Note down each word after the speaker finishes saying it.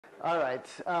All right,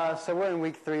 so we're in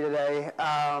week 3 today.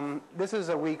 This is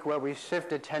a week where we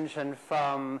shift attention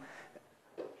from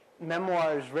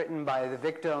memoirs written by the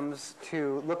victims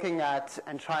to looking at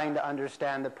and trying to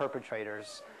understand the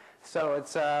perpetrators. So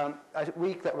it's a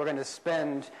week that we're going to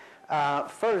spend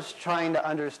first trying to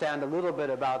understand a little bit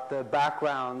about the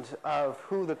background of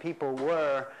who the people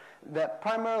were that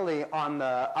primarily on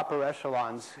the upper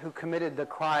echelons who committed the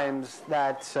crimes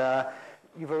that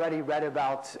you've already read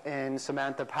about in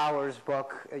Samantha Power's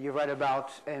book, you've read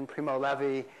about in Primo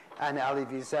Levi and Elie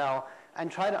Wiesel, and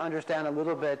try to understand a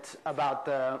little bit about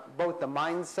both the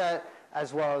mindset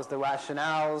as well as the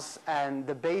rationales and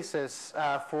the basis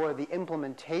for the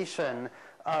implementation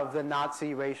of the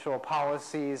Nazi racial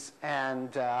policies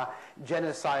and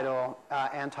genocidal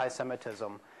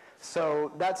anti-Semitism.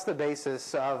 So that's the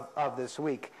basis of this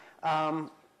week.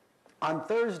 On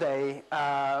Thursday,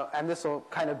 and this will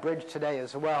kind of bridge today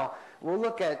as well, we'll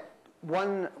look at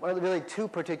really two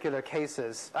particular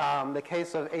cases. The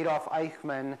case of Adolf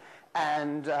Eichmann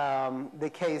and the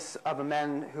case of a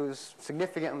man who's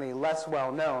significantly less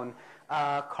well known,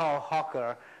 Karl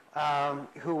Hocker,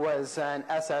 who was an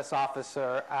SS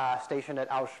officer stationed at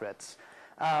Auschwitz.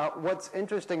 What's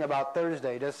interesting about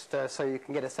Thursday, just so you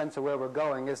can get a sense of where we're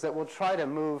going, is that we'll try to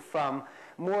move from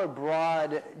more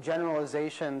broad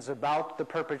generalizations about the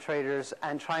perpetrators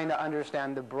and trying to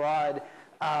understand the broad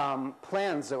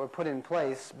plans that were put in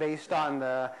place based on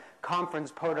the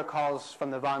conference protocols from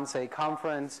the Wannsee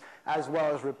Conference, as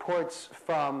well as reports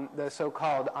from the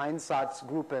so-called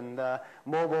Einsatzgruppen, the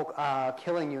mobile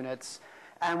killing units.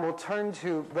 And we'll turn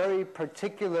to very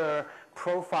particular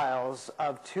profiles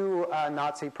of two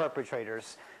Nazi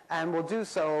perpetrators. And we'll do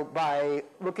so by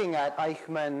looking at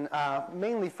Eichmann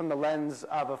mainly from the lens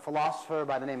of a philosopher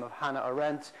by the name of Hannah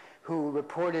Arendt, who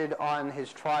reported on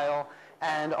his trial,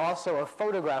 and also a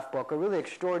photograph book, a really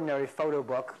extraordinary photo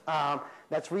book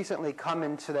that's recently come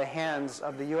into the hands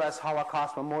of the U.S.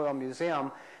 Holocaust Memorial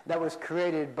Museum that was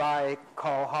created by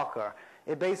Karl Hocker.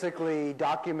 It basically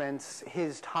documents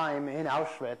his time in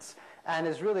Auschwitz and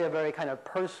is really a very kind of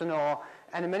personal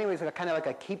and in many ways kind of like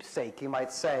a keepsake, you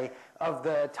might say, of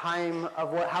the time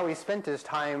of how he spent his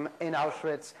time in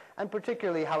Auschwitz and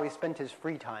particularly how he spent his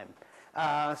free time.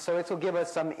 So it will give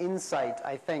us some insight,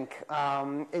 I think,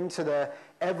 into the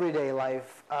everyday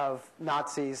life of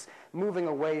Nazis, moving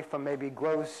away from maybe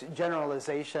gross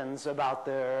generalizations about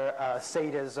their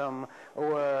sadism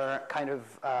or kind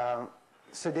of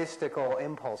sadistical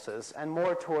impulses, and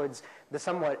more towards the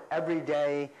somewhat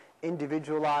everyday,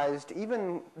 individualized,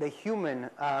 even the human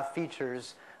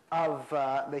features of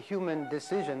the human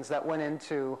decisions that went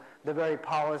into the very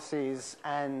policies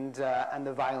and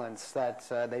the violence that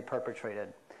they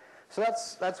perpetrated. So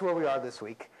that's where we are this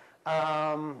week.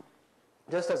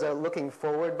 Just as a looking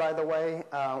forward, by the way,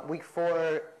 week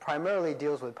 4 primarily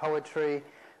deals with poetry.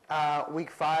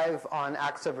 Week 5 on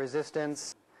acts of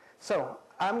resistance. So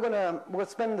we'll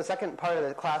spend the second part of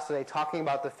the class today talking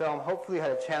about the film. Hopefully you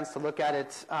had a chance to look at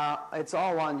it. It's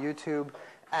all on YouTube.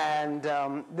 And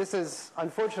this is,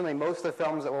 unfortunately, most of the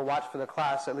films that we'll watch for the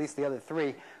class, at least the other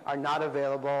 3, are not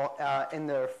available in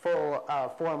their full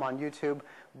form on YouTube.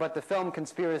 But the film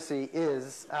Conspiracy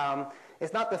is.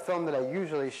 It's not the film that I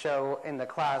usually show in the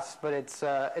class, but it's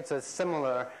a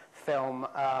similar film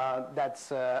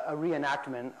that's a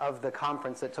reenactment of the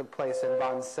conference that took place in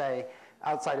Wannsee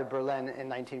outside of Berlin in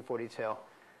 1942.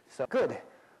 So good.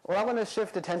 Well, I want to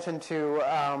shift attention to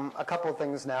a couple of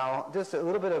things now. Just a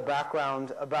little bit of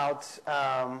background about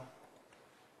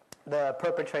the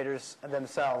perpetrators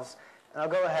themselves. And I'll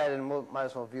go ahead and might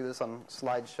as well view this on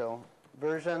slideshow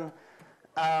version.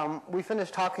 We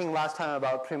finished talking last time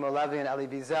about Primo Levi and Elie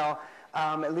Wiesel,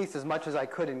 at least as much as I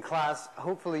could in class.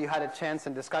 Hopefully you had a chance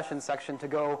in discussion section to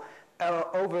go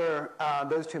over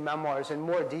those two memoirs in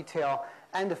more detail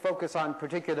and to focus on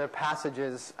particular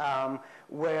passages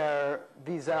where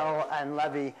Wiesel and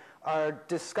Levi are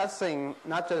discussing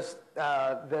not just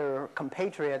their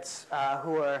compatriots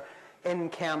who are in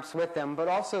camps with them, but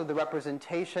also the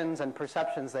representations and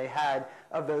perceptions they had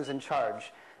of those in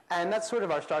charge. And that's sort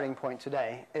of our starting point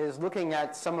today, is looking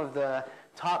at some of the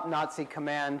top Nazi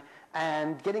command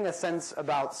and getting a sense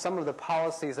about some of the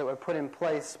policies that were put in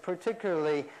place,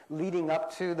 particularly leading up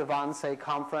to the Wannsee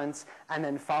Conference and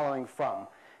then following from.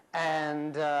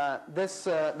 And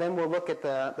then we'll look at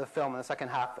the film in the second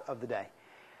half of the day.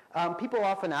 People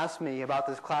often ask me about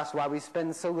this class why we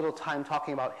spend so little time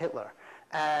talking about Hitler.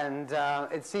 And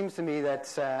it seems to me that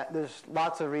there's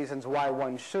lots of reasons why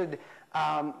one should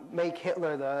make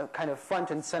Hitler the kind of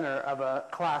front and center of a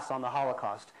class on the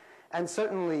Holocaust. And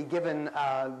certainly given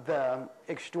the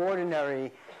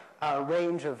extraordinary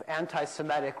range of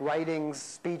anti-Semitic writings,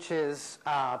 speeches,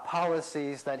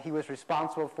 policies that he was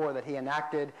responsible for, that he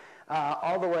enacted,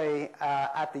 all the way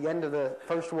at the end of the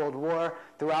First World War,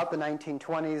 throughout the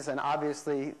 1920s, and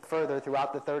obviously further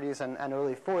throughout the 30s and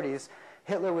early 40s,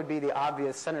 Hitler would be the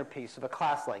obvious centerpiece of a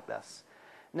class like this.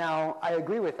 Now, I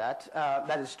agree with that.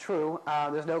 That is true.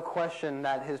 There's no question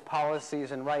that his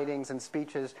policies and writings and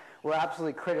speeches were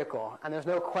absolutely critical. And there's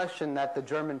no question that the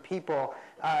German people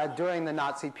during the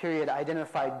Nazi period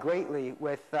identified greatly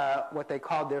with what they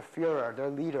called their Führer, their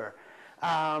leader.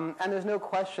 And there's no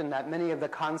question that many of the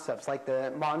concepts, like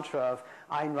the mantra of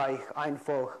Ein Reich, ein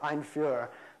Volk, ein Führer,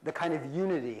 the kind of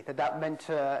unity that meant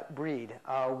to breed,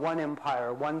 one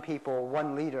empire, one people,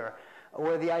 one leader,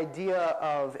 or the idea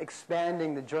of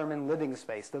expanding the German living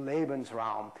space, the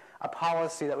Lebensraum, a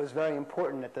policy that was very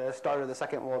important at the start of the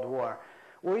Second World War,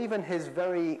 or even his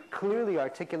very clearly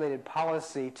articulated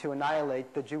policy to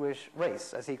annihilate the Jewish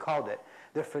race, as he called it,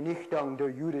 the Vernichtung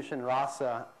der jüdischen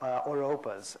Rasse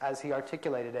Europas, as he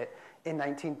articulated it in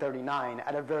 1939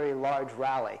 at a very large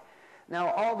rally.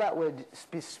 Now, all that would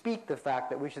bespeak the fact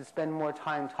that we should spend more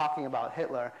time talking about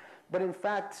Hitler. But in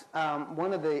fact,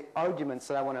 one of the arguments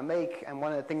that I want to make, and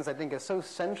one of the things I think is so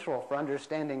central for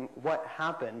understanding what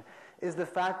happened, is the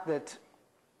fact that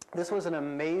this was an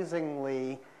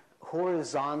amazingly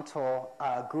horizontal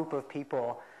group of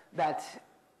people that,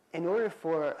 in order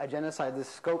for a genocide of this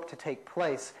scope to take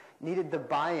place, needed the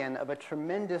buy-in of a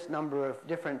tremendous number of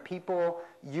different people,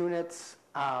 units,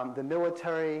 the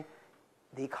military,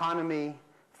 the economy,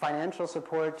 financial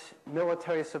support,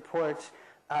 military support,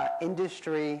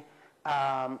 industry,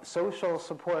 social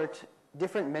support,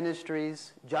 different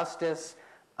ministries, justice,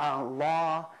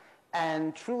 law,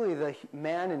 and truly the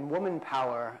man and woman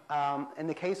power, in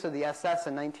the case of the SS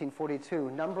in 1942,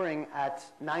 numbering at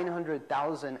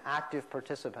 900,000 active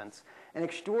participants, an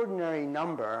extraordinary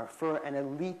number for an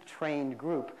elite-trained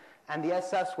group. And the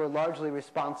SS were largely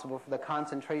responsible for the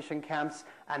concentration camps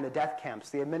and the death camps,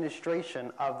 the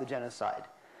administration of the genocide.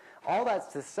 All that's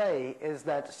to say is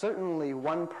that certainly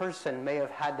one person may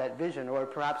have had that vision, or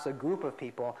perhaps a group of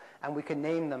people, and we can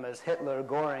name them as Hitler,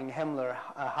 Göring, Himmler,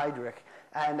 Heydrich,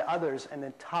 and others in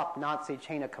the top Nazi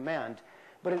chain of command.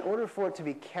 But in order for it to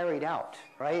be carried out,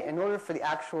 right, in order for the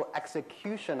actual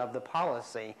execution of the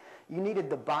policy, you needed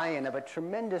the buy-in of a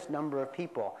tremendous number of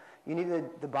people. You needed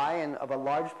the buy-in of a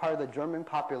large part of the German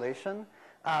population.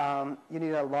 You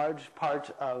need a large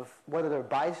part of whether they're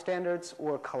bystanders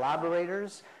or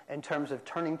collaborators in terms of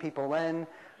turning people in,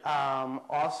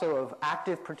 also of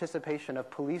active participation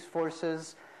of police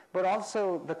forces, but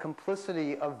also the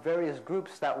complicity of various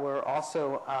groups that were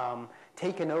also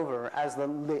taken over as the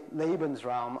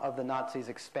Lebensraum of the Nazis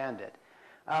expanded.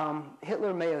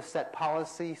 Hitler may have set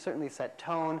policy, certainly set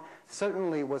tone,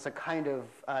 certainly was a kind of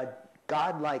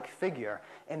godlike figure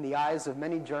in the eyes of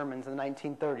many Germans in the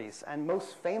 1930s, and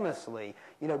most famously,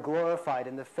 glorified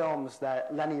in the films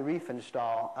that Leni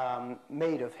Riefenstahl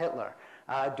made of Hitler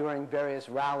during various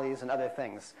rallies and other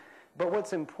things. But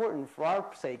what's important for our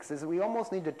sakes is that we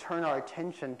almost need to turn our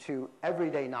attention to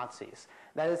everyday Nazis.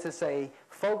 That is to say,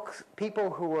 people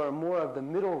who were more of the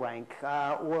middle rank,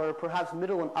 or perhaps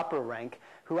middle and upper rank,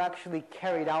 who actually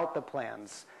carried out the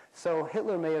plans. So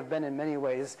Hitler may have been in many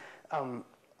ways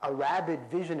a rabid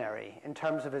visionary in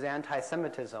terms of his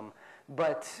anti-Semitism,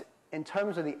 but in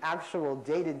terms of the actual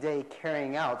day-to-day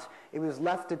carrying out, it was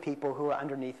left to people who were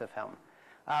underneath of him.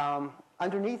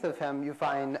 Underneath of him, you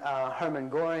find Hermann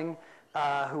Göring,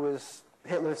 who was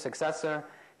Hitler's successor.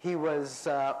 He was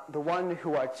the one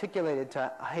who articulated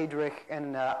to Heydrich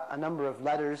in a number of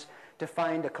letters to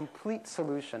find a complete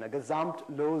solution, a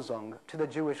Gesamtlösung, to the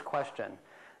Jewish question.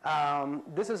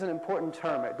 This is an important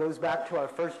term. It goes back to our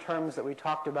first terms that we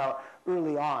talked about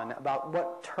early on, about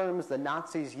what terms the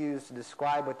Nazis used to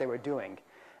describe what they were doing.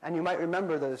 And you might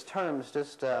remember those terms,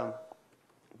 just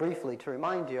briefly to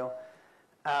remind you.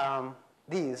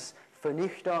 These,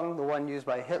 Vernichtung, the one used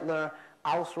by Hitler,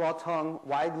 Ausrottung,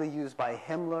 widely used by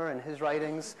Himmler in his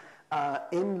writings,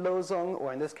 Inlösung,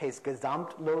 or in this case,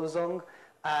 Gesamtlösung,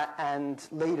 and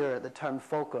later the term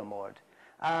Völkermord.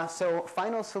 So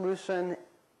final solution,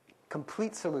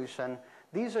 complete solution,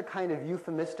 these are kind of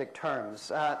euphemistic terms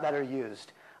that are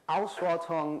used.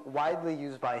 Ausrottung, widely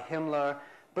used by Himmler,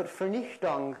 but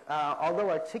Vernichtung, although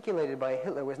articulated by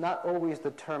Hitler, was not always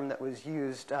the term that was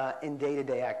used in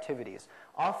day-to-day activities.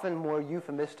 Often more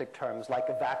euphemistic terms like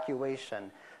evacuation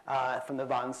from the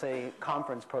Wannsee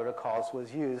Conference protocols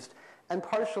was used, and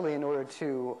partially in order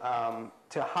to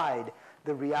hide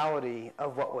the reality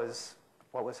of what was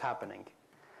happening.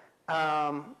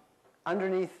 Also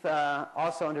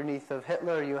underneath of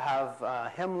Hitler, you have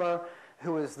Himmler,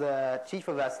 who was the chief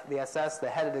of the SS, the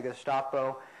head of the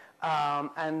Gestapo,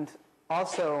 and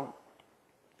also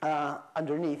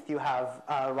underneath you have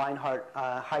Reinhard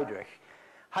Heydrich.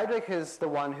 Heydrich is the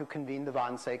one who convened the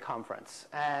Wannsee Conference.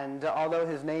 And although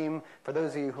his name, for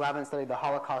those of you who haven't studied the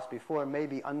Holocaust before, may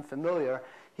be unfamiliar,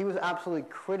 he was absolutely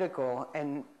critical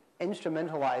in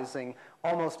instrumentalizing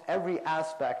almost every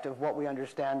aspect of what we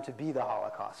understand to be the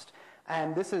Holocaust.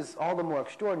 And this is all the more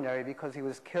extraordinary because he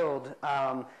was killed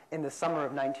in the summer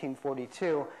of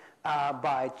 1942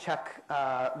 by Czech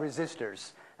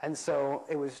resistors. And so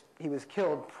he was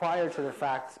killed prior to the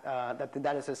fact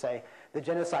that is to say, the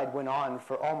genocide went on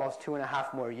for almost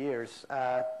 2.5 more years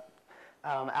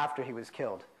after he was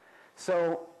killed.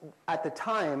 So at the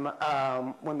time,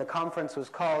 when the conference was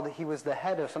called, he was the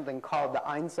head of something called the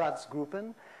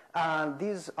Einsatzgruppen.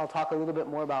 These I'll talk a little bit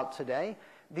more about today.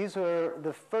 These were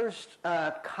the first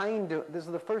this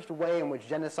is the first way in which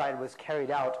genocide was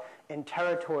carried out in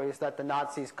territories that the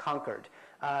Nazis conquered.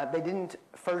 They didn't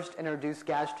first introduce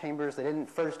gas chambers. They didn't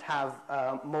first have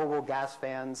mobile gas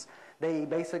fans. They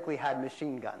basically had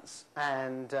machine guns.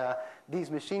 And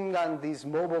these machine guns, these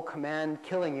mobile command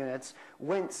killing units,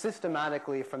 went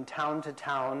systematically from town to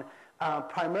town,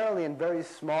 primarily in very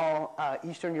small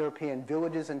Eastern European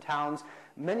villages and towns,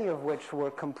 many of which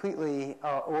were completely,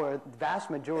 or the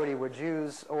vast majority were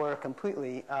Jews, or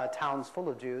completely towns full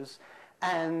of Jews.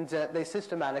 And they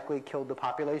systematically killed the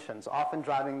populations, often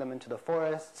driving them into the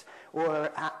forests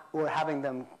or having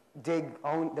them dig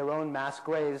their own mass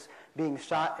graves, being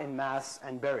shot in mass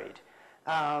and buried.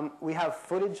 We have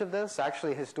footage of this,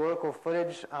 actually historical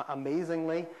footage,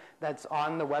 amazingly, that's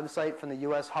on the website from the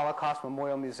U.S. Holocaust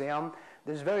Memorial Museum.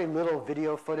 There's very little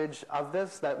video footage of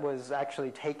this that was actually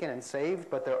taken and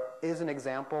saved, but there is an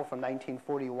example from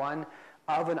 1941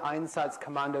 of an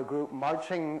Einsatzkommando group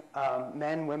marching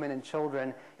men, women, and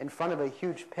children in front of a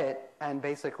huge pit and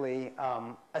basically,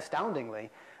 astoundingly,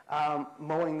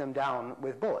 mowing them down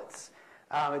with bullets.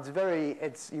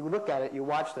 You look at it, you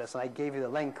watch this, and I gave you the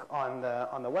link on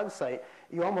the website,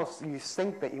 you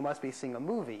think that you must be seeing a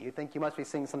movie. You think you must be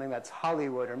seeing something that's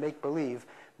Hollywood or make-believe,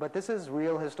 but this is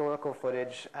real historical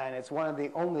footage, and it's one of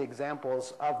the only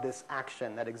examples of this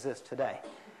action that exists today.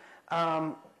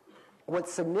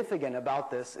 What's significant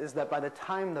about this is that by the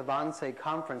time the Wannsee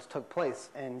Conference took place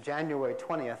in January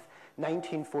 20th,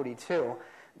 1942,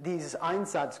 these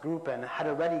Einsatzgruppen had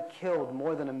already killed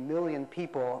more than 1 million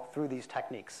people through these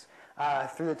techniques,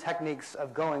 through the techniques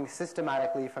of going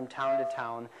systematically from town to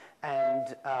town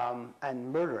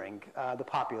and murdering the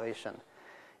population.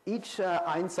 Each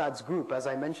Einsatzgruppe, as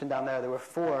I mentioned down there were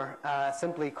 4,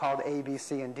 simply called A, B,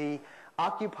 C, and D,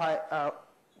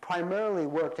 primarily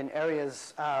worked in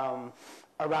areas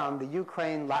around the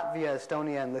Ukraine, Latvia,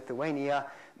 Estonia, and Lithuania,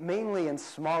 mainly in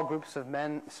small groups of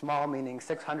men, small meaning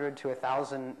 600 to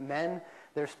 1,000 men.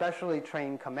 They're specially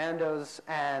trained commandos,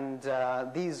 and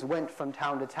these went from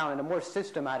town to town in a more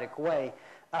systematic way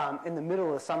in the middle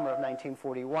of the summer of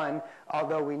 1941,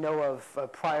 although we know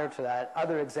of, prior to that,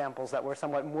 other examples that were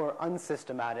somewhat more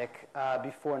unsystematic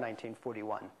before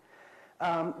 1941.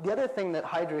 The other thing that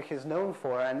Heydrich is known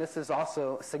for, and this is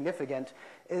also significant,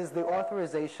 is the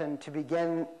authorization to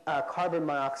begin carbon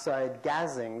monoxide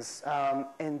gasings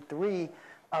in 3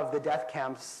 of the death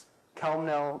camps,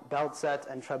 Chelmno,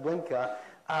 Belzec, and Treblinka,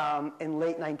 in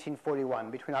late 1941,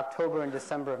 between October and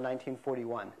December of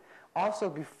 1941, also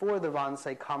before the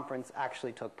Wannsee Conference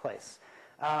actually took place.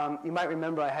 You might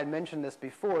remember I had mentioned this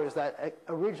before, is that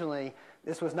originally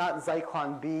this was not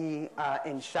Zyklon B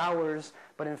in showers,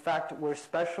 but in fact were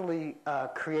specially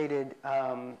created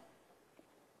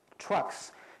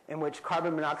trucks in which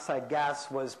carbon monoxide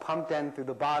gas was pumped in through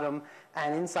the bottom,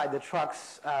 and inside the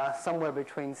trucks somewhere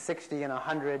between 60 and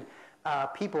 100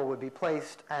 people would be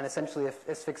placed and essentially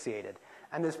asphyxiated.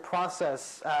 And this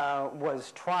process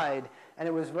was tried, and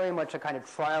it was very much a kind of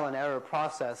trial and error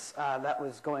process that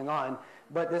was going on,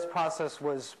 but this process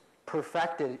was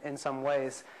perfected in some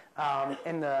ways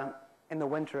in the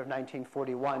winter of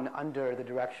 1941 under the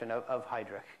direction of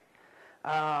Heydrich.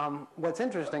 What's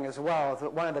interesting as well is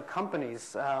that one of the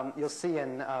companies you'll see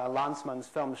in Lanzmann's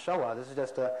film Shoah, this is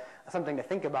just something to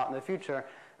think about in the future,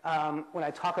 when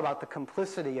I talk about the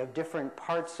complicity of different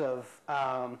parts of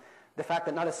the fact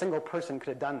that not a single person could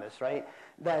have done this, right?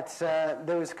 That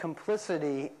there was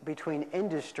complicity between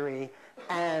industry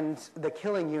and the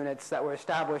killing units that were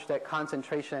established at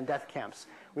concentration and death camps.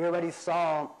 We already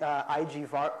saw IG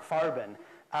Farben,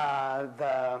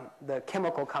 the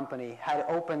chemical company, had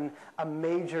opened a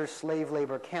major slave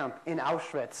labor camp in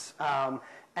Auschwitz,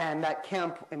 and that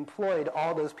camp employed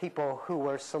all those people who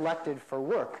were selected for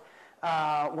work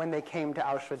when they came to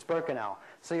Auschwitz-Birkenau.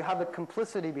 So you have the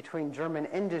complicity between German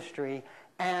industry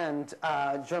and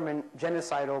German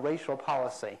genocidal racial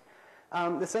policy.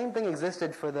 The same thing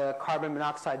existed for the carbon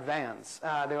monoxide vans.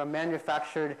 They were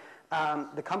manufactured,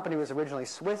 the company was originally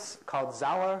Swiss, called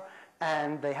Zauer,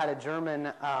 and they had a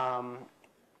German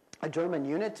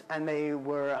unit, and they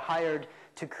were hired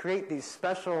to create these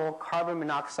special carbon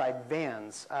monoxide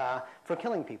vans for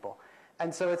killing people.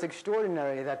 And so it's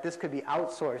extraordinary that this could be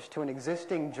outsourced to an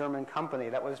existing German company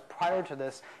that was prior to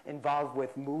this involved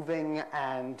with moving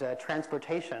and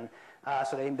transportation.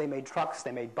 So they made trucks,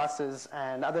 they made buses,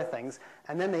 and other things.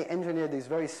 And then they engineered these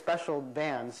very special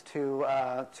vans to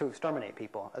exterminate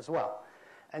people as well.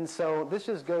 And so this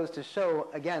just goes to show,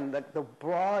 again, that the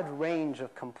broad range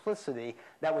of complicity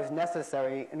that was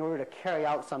necessary in order to carry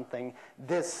out something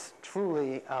this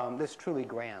truly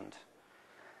grand.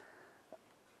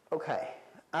 Okay.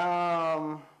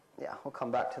 Yeah, we'll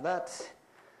come back to that.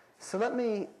 So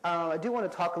I do want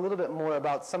to talk a little bit more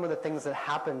about some of the things that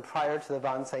happened prior to the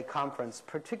Wannsee Conference.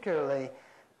 Particularly,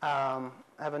 I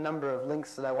have a number of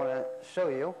links that I want to show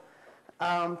you.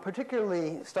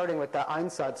 Particularly starting with the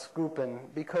Einsatzgruppen,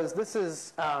 because this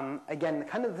is, again,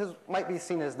 this might be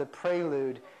seen as the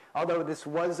prelude, although this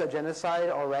was a genocide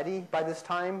already by this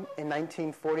time in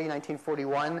 1940,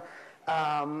 1941.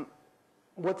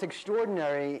 What's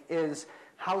extraordinary is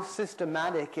how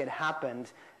systematic it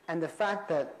happened, and the fact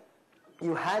that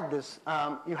you had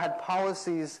you had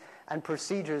policies and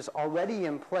procedures already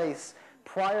in place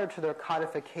prior to their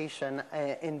codification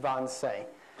in Wannsee.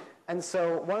 And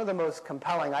so one of the most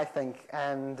compelling, I think,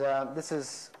 and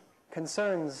this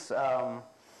concerns the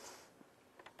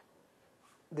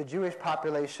Jewish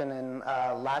population in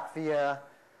Latvia.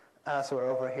 So we're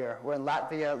over here. We're in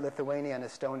Latvia, Lithuania, and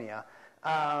Estonia.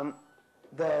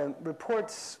 The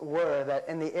reports were that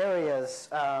in the areas,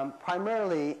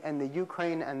 primarily in the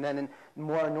Ukraine and then in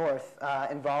more north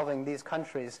involving these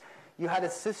countries, you had a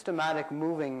systematic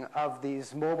moving of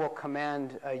these mobile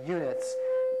command units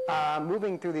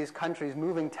moving through these countries,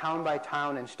 moving town by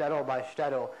town and shtetl by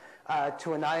shtetl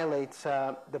to annihilate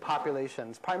the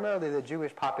populations, primarily the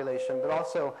Jewish population, but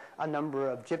also a number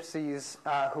of gypsies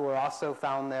who were also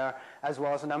found there, as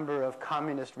well as a number of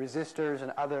communist resistors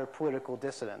and other political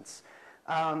dissidents.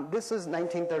 This is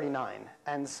 1939,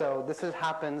 and so this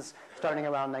happens starting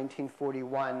around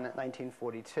 1941,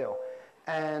 1942.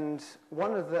 And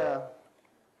one of the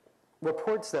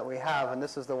reports that we have, and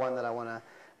this is the one that I want to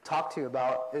talk to you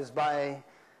about, is by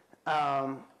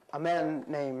a man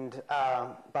named,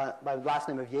 by the last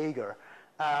name of Jaeger,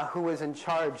 who was in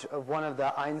charge of one of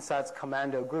the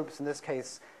Einsatzkommando groups. In this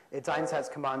case, it's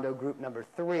Einsatzkommando Group number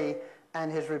 3. And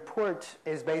his report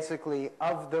is basically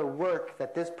of the work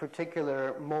that this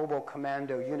particular mobile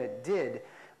commando unit did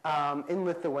in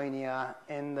Lithuania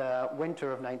in the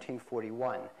winter of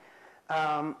 1941.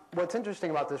 What's interesting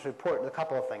about this report, a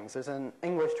couple of things. There's an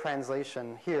English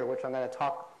translation here, which I'm going to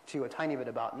talk to you a tiny bit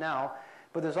about now.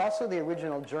 But there's also the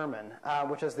original German,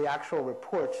 which is the actual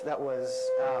report that was,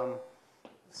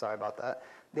 sorry about that,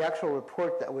 the actual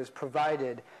report that was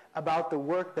provided about the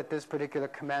work that this particular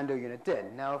commando unit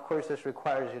did. Now, of course, this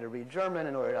requires you to read German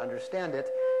in order to understand it,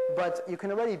 but you can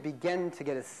already begin to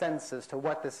get a sense as to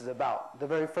what this is about. The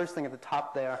very first thing at the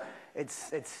top there,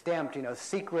 it's stamped,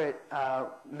 secret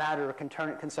matter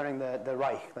concerning the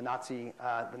Reich, the Nazi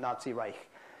Reich.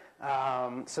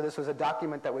 So this was a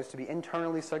document that was to be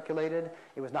internally circulated.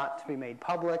 It was not to be made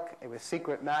public. It was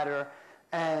secret matter,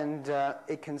 and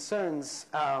it concerns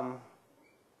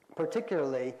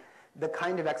particularly the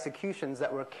kind of executions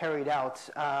that were carried out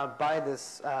by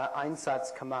this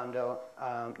Einsatzkommando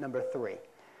number 3.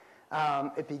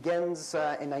 It begins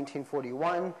in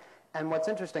 1941, and what's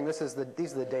interesting, these are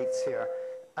the dates here.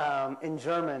 In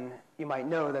German, you might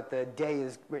know that the day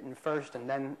is written first, and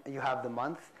then you have the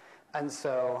month. And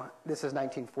so this is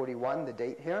 1941, the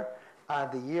date here,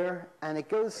 the year, and it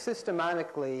goes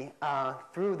systematically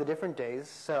through the different days.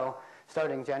 So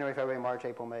starting January, February, March,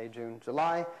 April, May, June,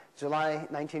 July. July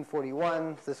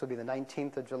 1941, this would be the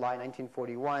 19th of July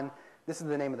 1941. This is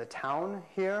the name of the town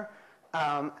here.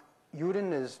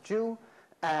 Juden is Jew,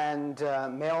 and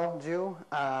male Jew.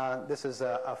 This is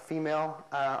a female,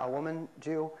 a woman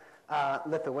Jew.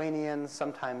 Lithuanians,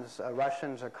 sometimes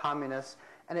Russians or communists.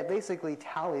 And it basically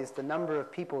tallies the number of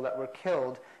people that were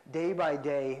killed day by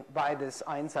day by this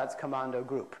Einsatzkommando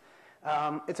group.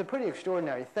 It's a pretty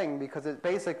extraordinary thing because it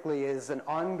basically is an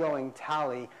ongoing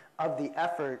tally of the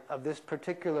effort of this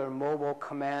particular mobile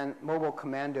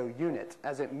commando unit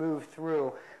as it moved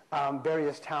through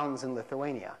various towns in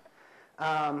Lithuania.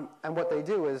 And what they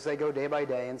do is they go day by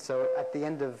day, and so at the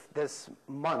end of this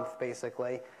month,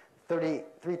 basically,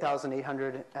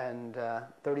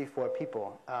 3,834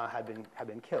 people had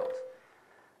been killed.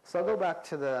 So I'll go back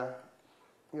to the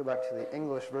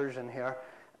English version here.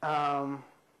 So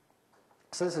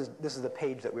this is the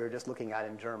page that we were just looking at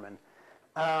in German.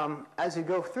 As you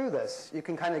go through this, you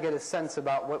can kind of get a sense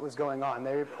about what was going on.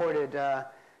 They reported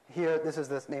here, this is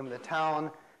the name of the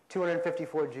town,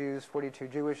 254 Jews, 42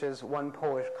 Jewishes, 1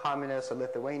 Polish communist, a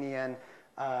Lithuanian,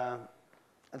 and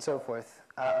so forth.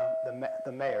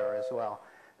 The mayor as well.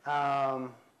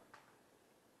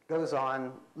 Goes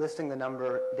on listing the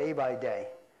number day by day.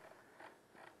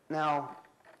 Now,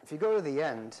 if you go to the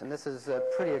end, and this is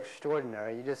pretty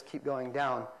extraordinary, you just keep going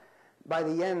down. By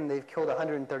the end, they've killed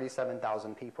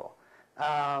 137,000 people.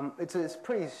 It's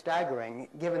pretty staggering,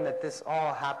 given that this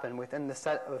all happened within the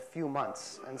set of a few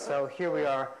months. And so here we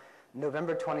are,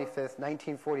 November 25th,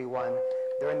 1941.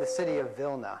 They're in the city of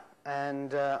Vilna.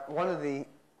 And one of the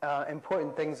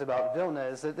important things about Vilna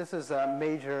is that this is a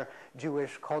major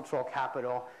Jewish cultural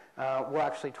capital. We'll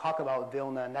actually talk about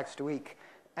Vilna next week.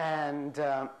 And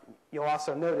you'll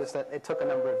also notice that it took a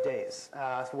number of days,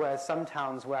 whereas some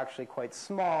towns were actually quite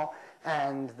small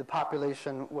and the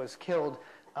population was killed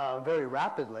very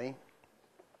rapidly.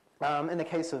 In the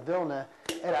case of Vilna,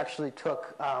 it actually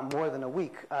took more than a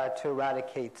week to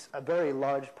eradicate a very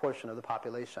large portion of the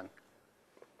population.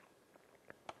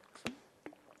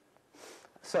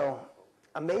 So,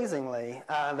 amazingly,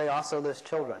 they also list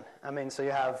children. I mean, so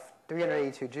you have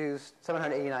 382 Jews,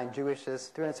 789 Jewishes,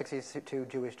 362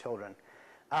 Jewish children.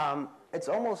 It's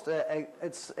almost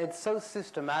it's so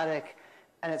systematic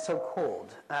and it's so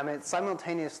cold. It's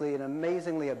simultaneously an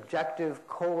amazingly objective,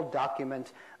 cold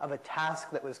document of a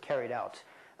task that was carried out.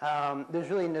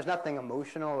 There's nothing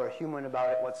emotional or human about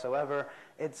it whatsoever.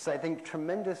 It's, I think,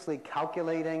 tremendously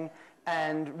calculating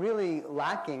and really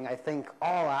lacking, I think,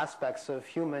 all aspects of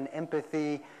human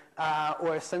empathy,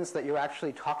 or a sense that you're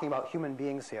actually talking about human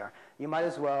beings here. You might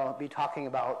as well be talking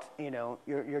about,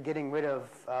 you're getting rid of,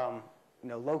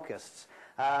 locusts.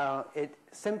 It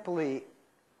simply,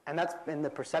 and that's in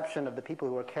the perception of the people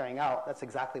who were carrying out, that's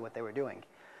exactly what they were doing.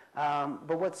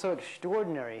 But what's so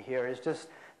extraordinary here is just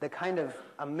the kind of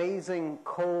amazing,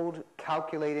 cold,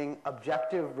 calculating,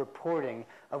 objective reporting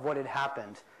of what had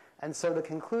happened. And so the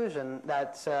conclusion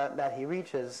that he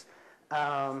reaches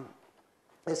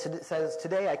it says,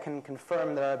 today I can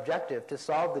confirm that our objective to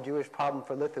solve the Jewish problem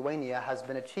for Lithuania has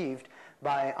been achieved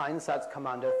by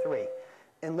Einsatzkommando 3.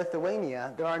 In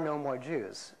Lithuania, there are no more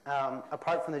Jews,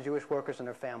 apart from the Jewish workers and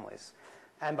their families.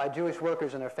 And by Jewish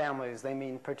workers and their families, they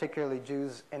mean particularly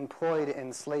Jews employed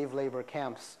in slave labor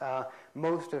camps,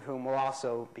 most of whom will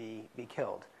also be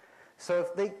killed. So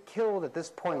if they killed at this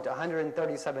point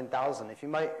 137,000, if you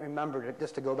might remember,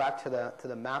 just to go back to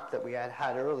the map that we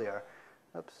had earlier.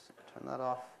 Oops, turn that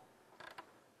off.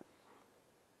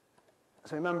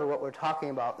 So remember what we're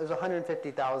talking about. There's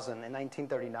 150,000 in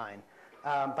 1939.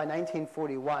 By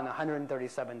 1941,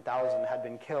 137,000 had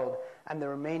been killed, and the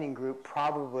remaining group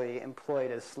probably employed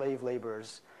as slave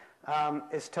laborers.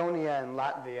 Estonia and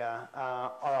Latvia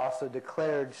are also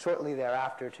declared shortly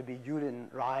thereafter to be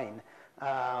Judenrein,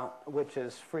 which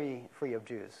is free of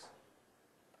Jews.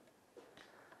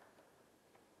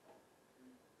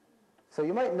 So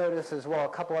you might notice as well a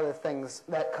couple other things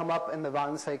that come up in the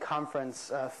Wannsee Conference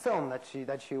film that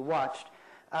you watched.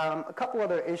 A couple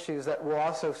other issues that were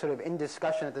also sort of in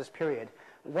discussion at this period,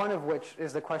 one of which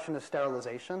is the question of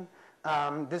sterilization.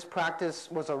 This practice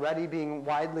was already being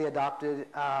widely adopted,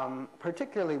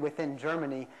 particularly within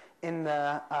Germany in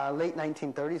the late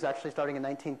 1930s, actually starting in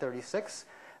 1936,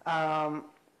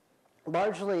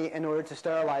 largely in order to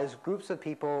sterilize groups of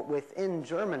people within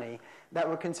Germany that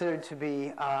were considered to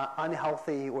be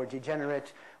unhealthy or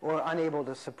degenerate or unable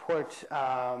to support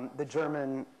the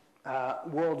German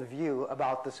worldview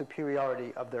about the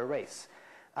superiority of their race.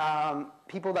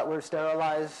 People that were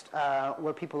sterilized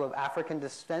were people of African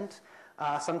descent,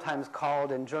 sometimes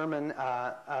called in German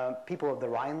people of the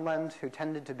Rhineland, who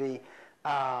tended to be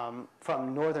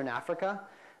from northern Africa.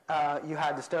 You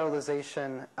had the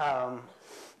sterilization.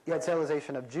 You had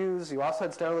sterilization of Jews. You also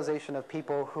had sterilization of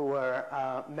people who were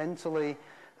mentally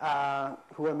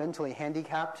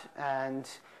handicapped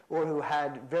or who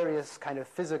had various kind of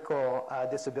physical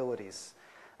disabilities.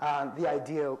 The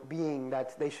idea being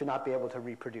that they should not be able to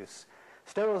reproduce.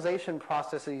 Sterilization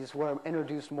processes were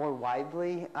introduced more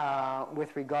widely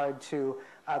with regard to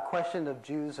a question of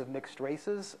Jews of mixed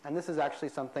races, and this is actually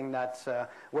something that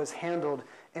was handled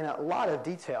in a lot of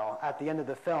detail at the end of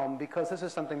the film, because this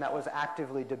is something that was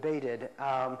actively debated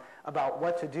about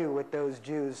what to do with those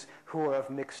Jews who were of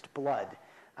mixed blood.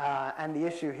 And the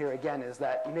issue here, again, is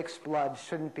that mixed blood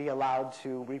shouldn't be allowed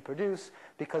to reproduce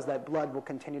because that blood will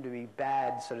continue to be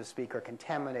bad, so to speak, or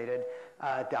contaminated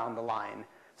down the line.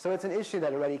 So it's an issue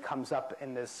that already comes up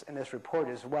in this report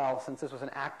as well, since this was an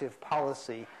active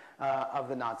policy of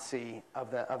the Nazis.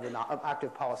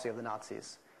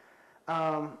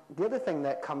 The other thing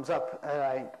that comes up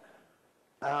that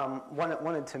I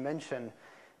wanted to mention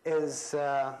is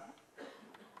it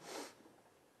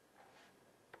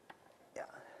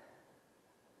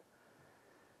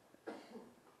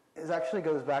actually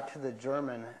goes back to the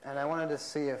German, and I wanted to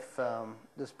see if,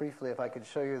 just briefly, if I could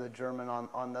show you the German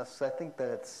on this. I think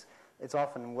that it's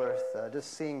often worth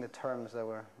just seeing the terms that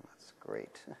were. That's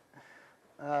great.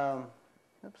 Oops. I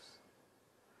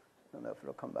don't know if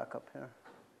it'll come back up here.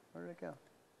 Where did it go?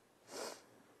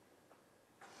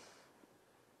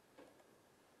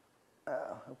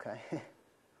 Oh, okay.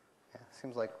 Yeah,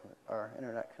 seems like our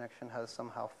internet connection has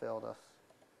somehow failed us.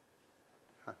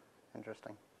 Huh,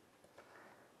 interesting.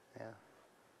 Yeah.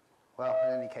 Well,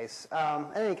 in any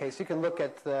case, you can look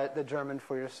at the German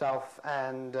for yourself,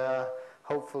 and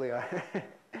hopefully,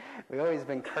 we've always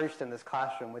been cursed in this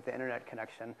classroom with the internet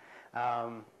connection.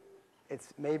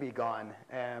 It's maybe gone,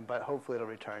 but hopefully it'll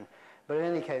return. But in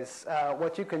any case,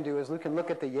 what you can do is you can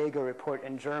look at the Jaeger report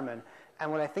in German,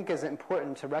 and what I think is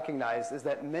important to recognize is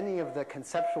that many of the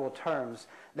conceptual terms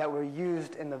that were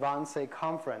used in the Wannsee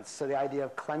Conference, so the idea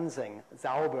of cleansing,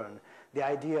 Zaubern, the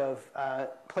idea of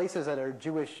places that are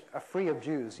Jewish, free of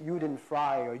Jews,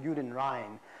 Judenfrei or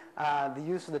Judenrein, the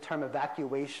use of the term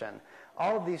evacuation.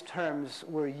 All of these terms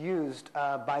were used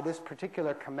by this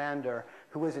particular commander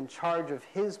who was in charge of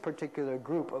his particular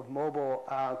group of mobile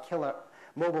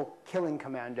killing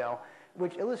commando,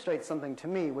 which illustrates something to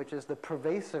me, which is the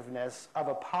pervasiveness of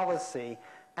a policy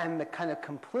and the kind of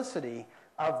complicity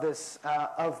of this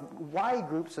of wide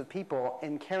groups of people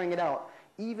in carrying it out,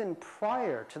 even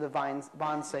prior to the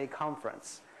Wannsee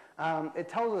Conference. It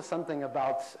tells us something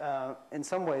about, in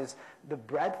some ways, the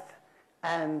breadth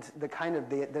and the kind of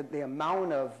the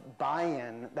amount of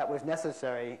buy-in that was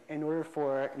necessary in order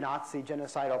for Nazi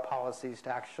genocidal policies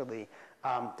to actually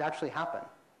happen.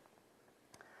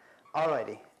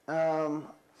 Alrighty,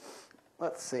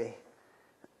 let's see.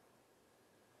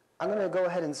 I'm going to go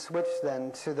ahead and switch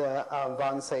then to the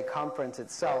Wannsee Conference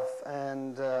itself,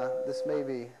 and this may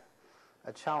be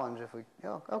a challenge if we,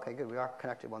 okay, good, we are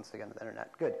connected once again to the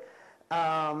internet, good.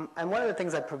 And one of the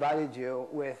things I provided you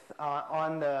with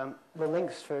on the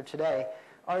links for today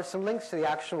are some links to the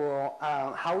actual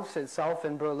house itself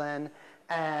in Berlin,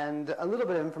 and a little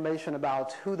bit of information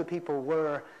about who the people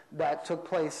were that took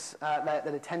place, that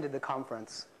attended the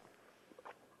conference.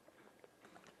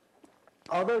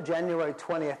 Although January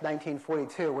 20th,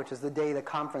 1942, which is the day the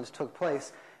conference took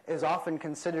place, is often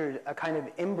considered a kind of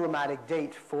emblematic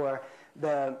date for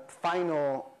the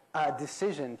final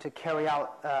decision to carry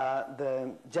out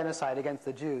the genocide against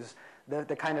the Jews,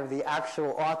 the kind of the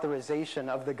actual authorization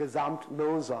of the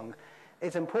Gesamtlosung,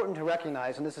 it's important to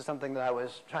recognize, and this is something that I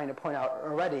was trying to point out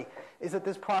already, is that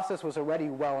this process was already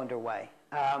well underway.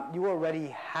 You already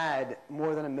had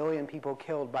more than 1 million people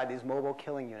killed by these mobile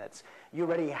killing units. You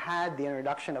already had the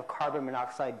introduction of carbon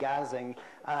monoxide gassing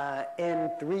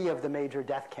in 3 of the major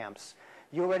death camps.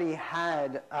 You already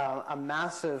had a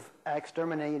massive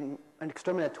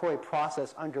exterminatory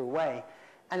process underway.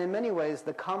 And in many ways,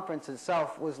 the conference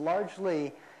itself was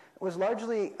largely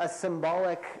a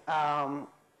symbolic,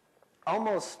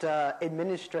 almost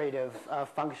administrative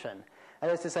function. That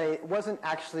is to say, it wasn't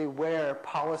actually where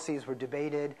policies were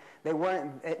debated. They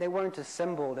weren't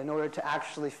assembled in order to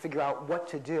actually figure out what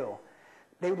to do.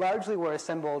 They largely were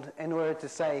assembled in order to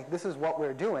say, this is what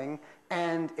we're doing,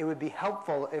 and it would be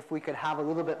helpful if we could have a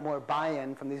little bit more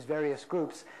buy-in from these various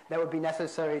groups that would be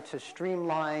necessary to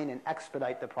streamline and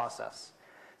expedite the process.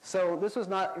 So this was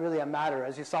not really a matter,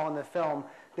 as you saw in the film,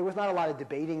 there was not a lot of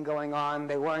debating going on.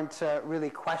 They weren't really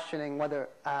questioning whether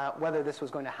this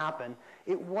was going to happen.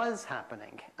 It was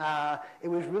happening. It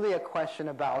was really a question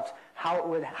about how it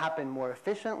would happen more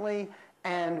efficiently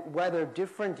and whether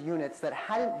different units that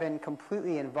hadn't been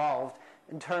completely involved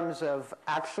in terms of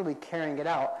actually carrying it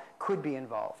out could be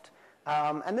involved.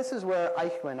 And this is where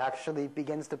Eichmann actually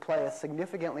begins to play a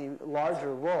significantly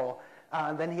larger role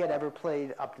than he had ever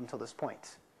played up until this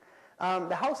point.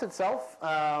 The house itself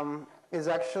is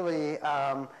actually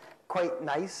quite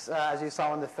nice, as you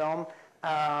saw in the film.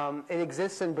 It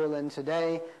exists in Berlin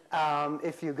today.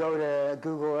 If you go to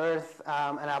Google Earth,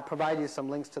 and I'll provide you some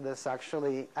links to this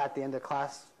actually at the end of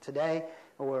class today,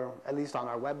 or at least on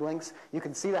our web links, you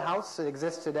can see the house. It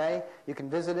exists today. You can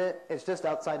visit it. It's just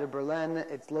outside of Berlin.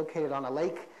 It's located on a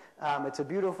lake. It's a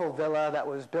beautiful villa that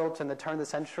was built in the turn of the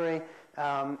century.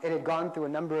 It had gone through a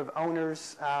number of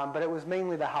owners, but it was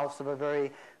mainly the house of a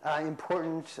very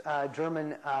important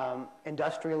German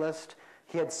industrialist.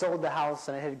 He had sold the house,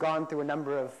 and it had gone through a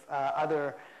number of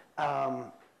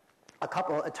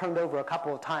it turned over a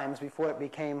couple of times before it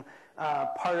became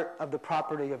part of the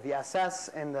property of the SS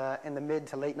in the mid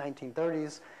to late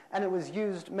 1930s. And it was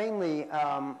used mainly,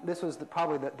 this was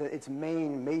probably its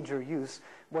main major use,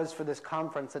 was for this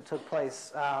conference that took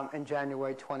place in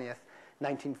January 20th,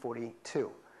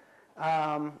 1942.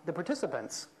 The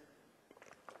participants,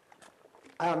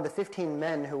 the 15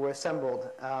 men who were assembled,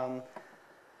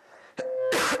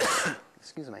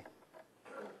 excuse me.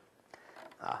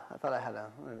 I thought I had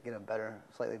I'm going to get a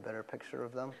slightly better picture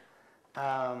of them.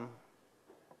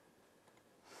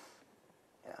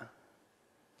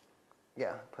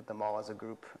 Yeah, put them all as a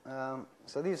group.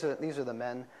 So these are the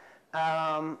men.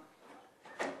 All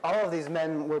of these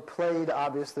men were played,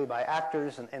 obviously, by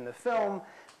actors in the film.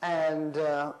 And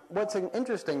what's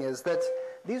interesting is that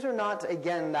these are not,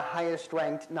 again, the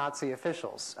highest-ranked Nazi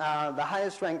officials. The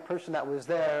highest-ranked person that was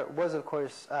there was, of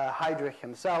course, Heydrich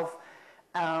himself.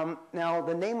 Now,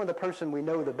 the name of the person we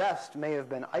know the best may have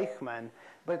been Eichmann,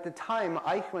 but at the time,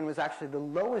 Eichmann was actually the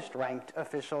lowest-ranked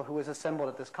official who was assembled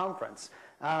at this conference.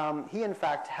 He, in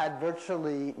fact, had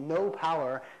virtually no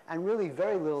power and really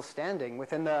very little standing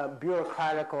within the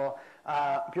bureaucratic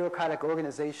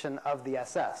organization of the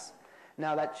SS.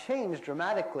 Now, that changed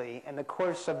dramatically in the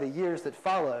course of the years that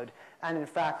followed, and in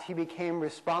fact, he became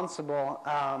responsible,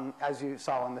 as you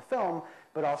saw in the film,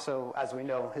 but also, as we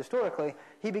know historically,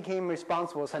 he became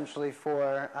responsible essentially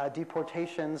for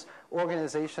deportations,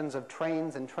 organizations of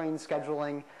trains and train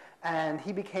scheduling, and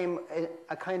he became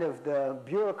a kind of the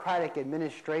bureaucratic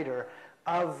administrator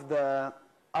of the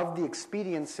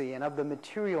expediency and of the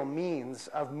material means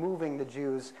of moving the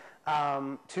Jews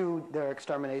to their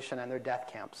extermination and their death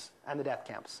camps and the death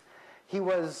camps. He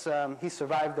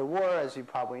survived the war, as you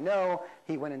probably know.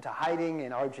 He went into hiding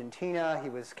in Argentina. He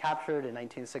was captured in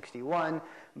 1961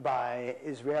 by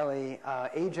Israeli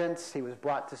agents. He was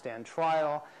brought to stand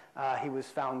trial. He was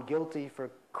found guilty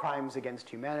for crimes against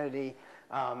humanity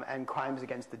and crimes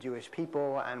against the Jewish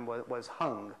people and was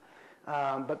hung.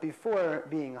 But before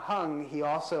being hung, he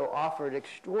also offered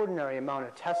extraordinary amount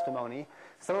of testimony,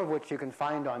 some of which you can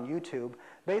find on YouTube.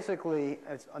 Basically,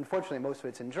 unfortunately, most of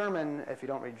it's in German. If you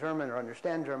don't read German or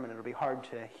understand German, it'll be hard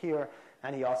to hear.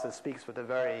 And he also speaks with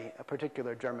a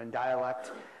particular German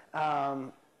dialect.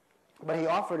 But he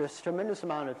offered a tremendous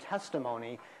amount of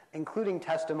testimony, including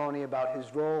testimony about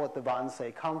his role at the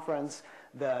Wannsee Conference,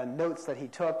 the notes that he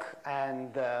took,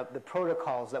 and the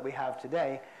protocols that we have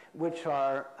today, which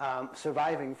are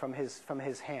surviving from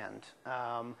his hand.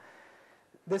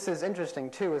 This is interesting,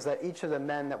 too, is that each of the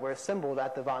men that were assembled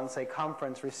at the Wannsee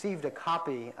Conference received a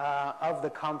copy of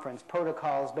the conference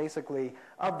protocols, basically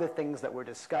of the things that were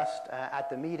discussed at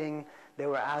the meeting. They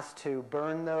were asked to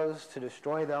burn those, to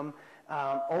destroy them.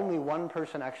 Only one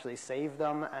person actually saved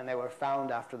them, and they were found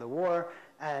after the war,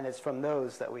 and it's from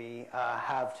those that we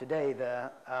have today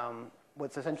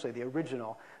what's essentially the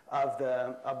original of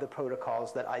the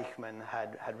protocols that Eichmann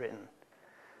had written.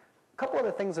 A couple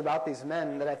other things about these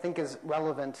men that I think is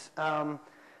relevant.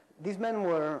 These men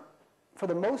were, for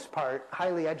the most part,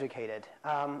 highly educated.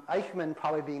 Eichmann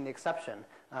probably being the exception.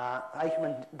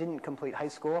 Eichmann didn't complete high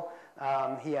school.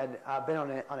 He had been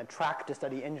on a track to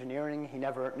study engineering. He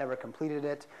never completed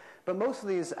it. But most of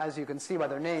these, as you can see by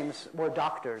their names, were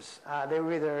doctors. They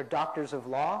were either doctors of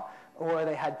law or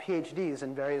they had PhDs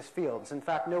in various fields. In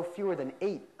fact, no fewer than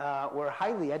 8 were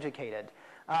highly educated,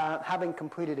 having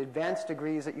completed advanced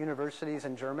degrees at universities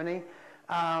in Germany.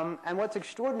 And what's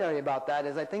extraordinary about that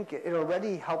is I think it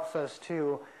already helps us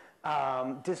to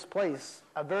displace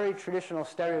a very traditional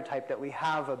stereotype that we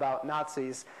have about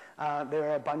Nazis.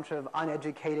 They're a bunch of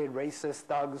uneducated, racist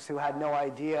thugs who had no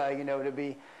idea, to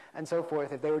be, and so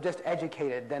forth. If they were just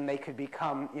educated, then they could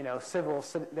become,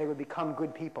 they would become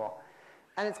good people.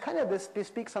 And it's kind of this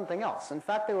speaks something else. In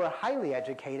fact, they were highly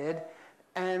educated,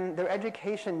 and their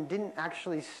education didn't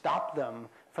actually stop them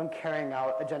from carrying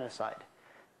out a genocide.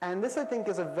 And this, I think,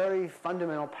 is a very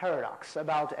fundamental paradox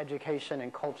about education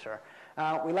and culture.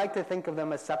 We like to think of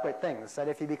them as separate things, that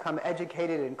if you become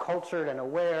educated and cultured and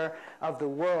aware of the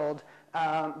world,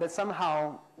 that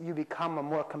somehow you become a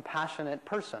more compassionate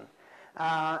person.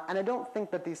 And I don't think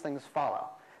that these things follow.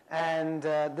 And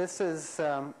this is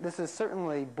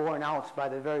certainly borne out by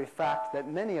the very fact that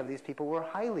many of these people were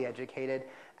highly educated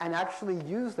and actually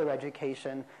used their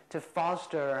education to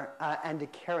foster and to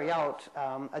carry out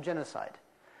a genocide.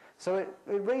 So it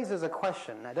raises a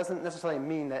question. That doesn't necessarily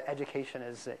mean that education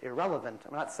is irrelevant.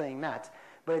 I'm not saying that.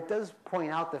 but it does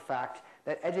point out the fact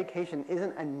that education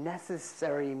isn't a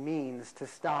necessary means to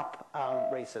stop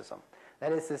racism.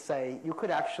 That is to say, you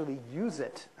could actually use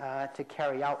it to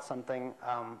carry out something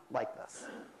like this.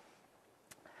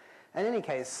 In any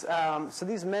case, so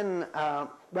these men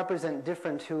represent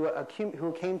different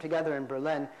who came together in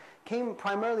Berlin, came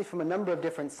primarily from a number of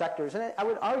different sectors. And I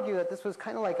would argue that this was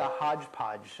kind of like a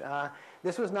hodgepodge.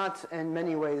 This was not, in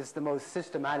many ways, the most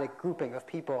systematic grouping of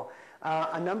people.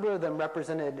 A number of them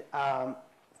represented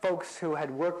folks who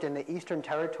had worked in the Eastern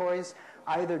Territories,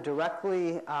 either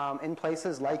directly in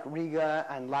places like Riga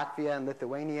and Latvia and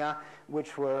Lithuania,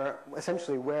 which were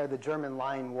essentially where the German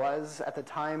line was at the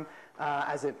time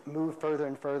as it moved further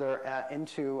and further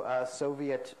into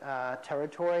Soviet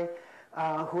territory,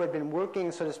 who had been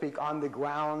working, so to speak, on the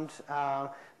ground,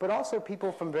 but also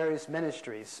people from various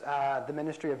ministries, the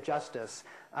Ministry of Justice,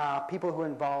 people who were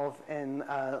involved in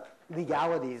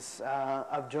legalities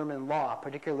of German law,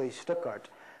 particularly Stuttgart.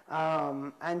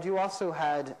 And you also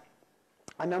had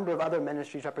a number of other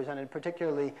ministries represented,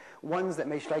 particularly ones that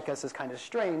may strike us as kind of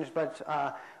strange, but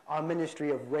our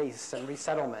Ministry of Race and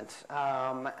Resettlement,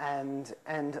 and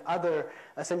other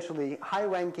essentially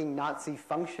high-ranking Nazi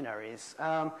functionaries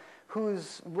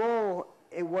whose role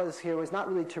it was here was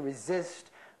not really to resist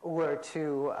or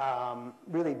to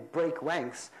really break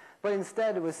ranks, but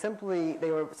instead it was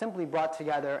they were simply brought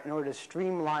together in order to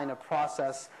streamline a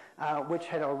process which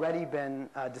had already been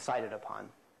decided upon.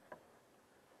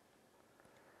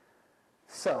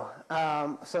 So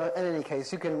in any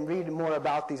case, you can read more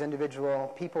about these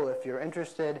individual people if you're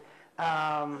interested.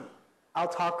 I'll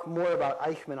talk more about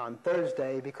Eichmann on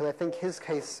Thursday because I think his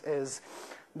case is,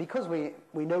 because we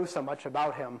know so much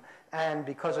about him and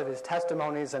because of his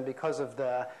testimonies and because of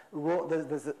the role,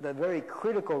 the very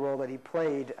critical role that he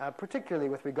played, particularly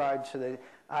with regard to the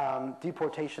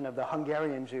deportation of the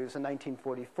Hungarian Jews in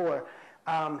 1944,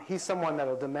 he's someone that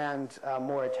will demand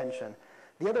more attention.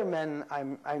 The other men,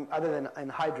 other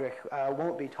than Heydrich,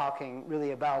 won't be talking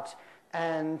really about,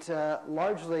 and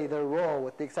largely their role,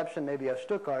 with the exception maybe of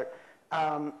Stuttgart,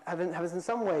 has in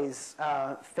some ways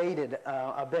faded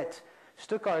a bit.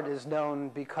 Stuttgart is known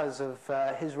because of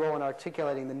his role in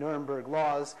articulating the Nuremberg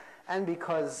laws, and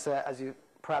because, as you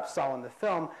perhaps saw in the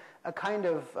film, a kind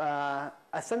of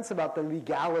a sense about the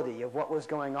legality of what was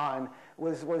going on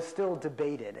was still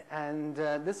debated. And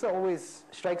this always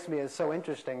strikes me as so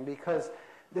interesting because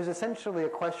there's essentially a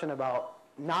question about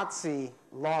Nazi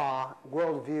law,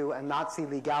 worldview, and Nazi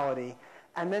legality,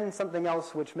 and then something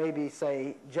else which may be,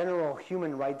 say, general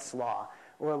human rights law,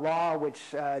 or a law which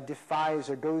defies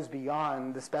or goes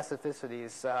beyond the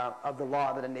specificities of the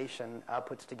law that a nation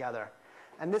puts together.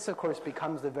 And this, of course,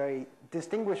 becomes the very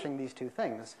distinguishing these two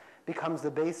things, becomes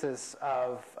the basis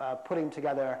of putting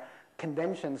together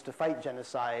conventions to fight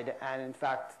genocide, and in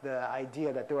fact the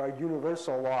idea that there are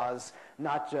universal laws,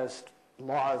 not just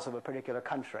laws of a particular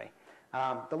country.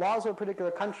 The laws of a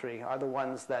particular country are the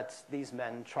ones that these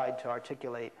men tried to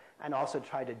articulate and also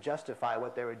tried to justify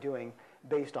what they were doing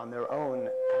based on their own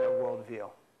kind of worldview.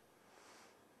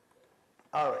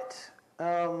 All right.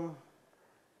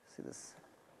 See this.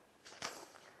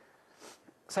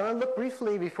 So I'm going to look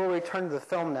briefly, before we turn to the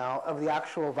film now, of the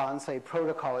actual Wannsee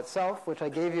protocol itself, which I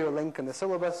gave you a link in the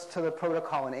syllabus to the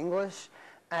protocol in English.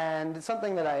 And it's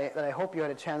something that I hope you had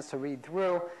a chance to read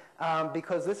through,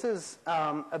 because this is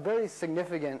a very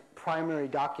significant primary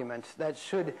document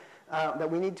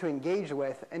that we need to engage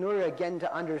with in order, again,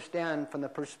 to understand from the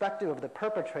perspective of the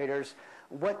perpetrators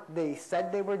what they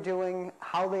said they were doing,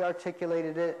 how they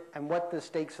articulated it, and what the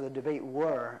stakes of the debate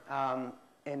were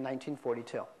in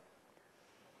 1942.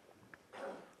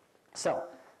 So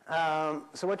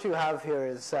what you have here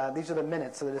is, these are the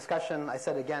minutes of the discussion. I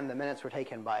said again, the minutes were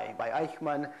taken by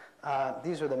Eichmann.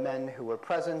 These are the men who were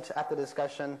present at the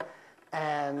discussion.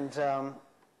 And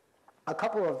a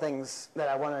couple of things that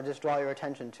I want to just draw your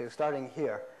attention to, starting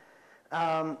here.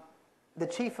 The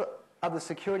chief of the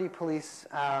security police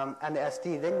and the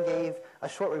SD then gave a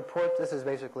short report. This is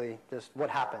basically just what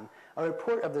happened. A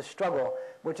report of the struggle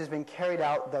which has been carried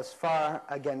out thus far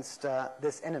against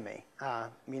this enemy,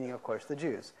 meaning, of course, the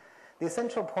Jews. The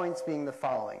essential points being the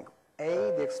following.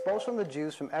 A, the expulsion of the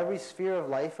Jews from every sphere of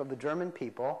life of the German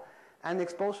people, and the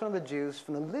expulsion of the Jews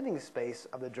from the living space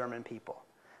of the German people.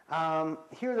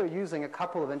 Here they're using a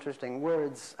couple of interesting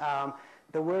words.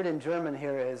 The word in German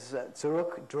here is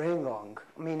Zurückdrängung,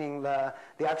 meaning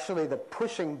actually the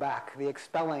pushing back, the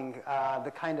expelling,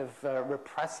 the kind of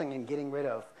repressing and getting rid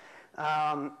of.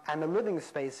 And the living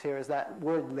space here is that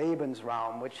word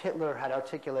Lebensraum, which Hitler had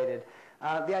articulated.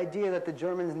 The idea that the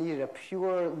Germans needed a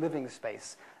pure living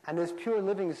space, And this pure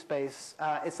living space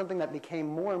is something that became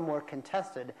more and more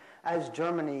contested as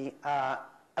Germany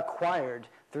acquired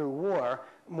through war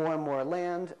more and more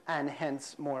land and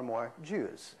hence more and more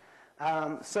Jews.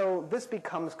 So this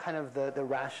becomes kind of the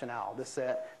rationale, this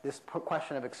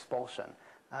question of expulsion.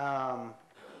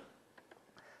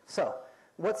 So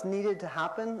what's needed to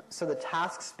happen? So the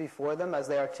tasks before them as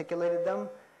they articulated them,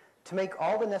 to make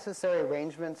all the necessary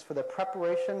arrangements for the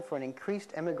preparation for an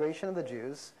increased immigration of the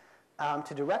Jews,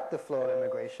 to direct the flow of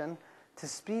immigration, to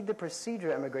speed the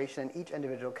procedure of immigration in each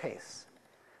individual case.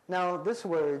 Now, this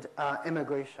word,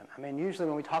 immigration, I mean, usually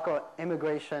when we talk about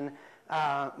immigration,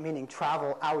 meaning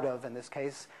travel out of, in this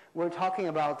case, we're talking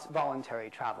about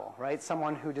voluntary travel, right?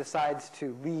 Someone who decides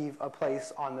to leave a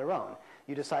place on their own.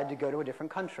 You decide to go to a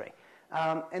different country.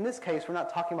 In this case, we're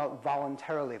not talking about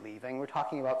voluntarily leaving. We're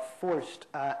talking about forced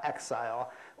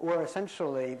exile, or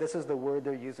essentially, this is the word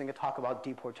they're using to talk about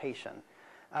deportation.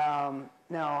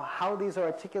 Now, how these are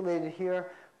articulated here,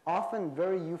 often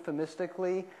very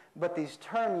euphemistically, but these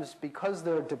terms, because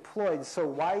they're deployed so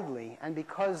widely, and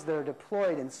because they're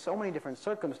deployed in so many different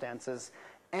circumstances,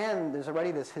 and there's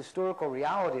already this historical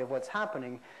reality of what's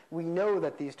happening, we know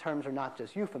that these terms are not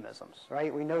just euphemisms,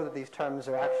 right? We know that these terms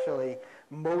are actually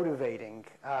motivating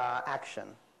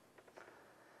action.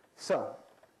 So,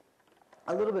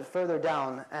 a little bit further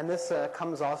down, and this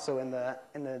comes also in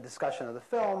the discussion of the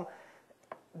film,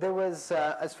 there was,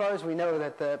 as far as we know,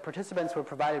 that the participants were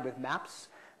provided with maps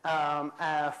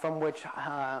from which,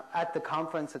 at the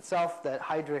conference itself that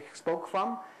Heydrich spoke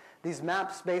from, these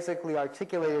maps basically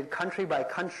articulated country by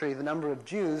country the number of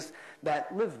Jews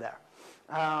that lived there.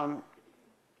 And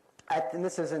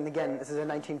this is, again, this is in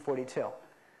 1942.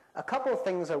 A couple of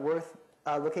things are worth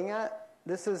looking at.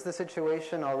 This is the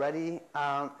situation already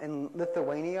in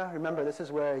Lithuania. Remember, this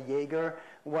is where Jaeger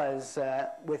was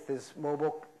with his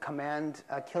mobile command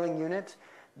killing unit.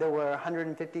 There were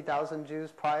 150,000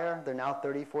 Jews prior. There are now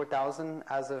 34,000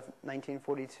 as of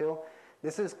 1942.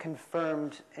 This is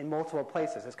confirmed in multiple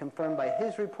places. It's confirmed by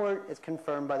his report. It's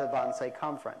confirmed by the Wannsee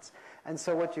Conference. And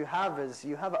so what you have is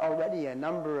you have already a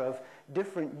number of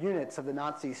different units of the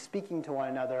Nazis speaking to one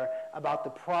another about the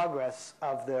progress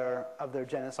of their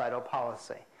genocidal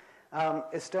policy.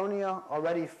 Estonia,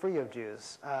 already free of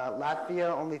Jews.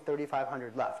 Latvia, only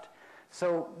 3,500 left.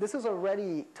 So this is we're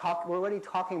already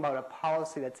talking about a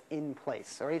policy that's in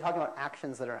place. We're already talking about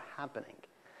actions that are happening.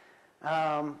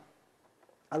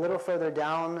 A little further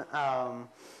down,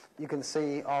 you can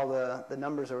see all the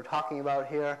numbers that we're talking about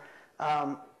here.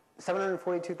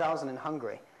 742,000 in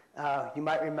Hungary. You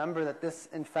might remember that this,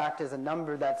 in fact, is a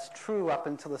number that's true up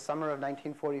until the summer of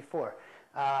 1944.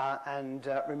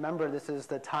 Remember, this is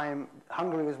the time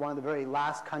Hungary was one of the very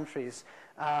last countries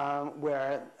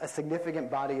where a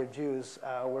significant body of Jews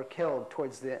were killed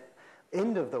towards the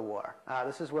end of the war.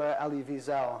 This is where Elie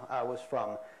Wiesel was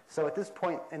from. So at this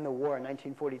point in the war in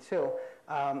 1942,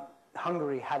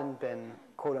 Hungary hadn't been,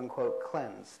 quote-unquote,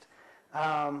 cleansed.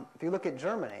 If you look at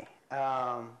Germany,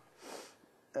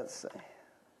 let's see,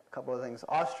 a couple of things.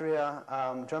 Austria,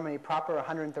 Germany proper,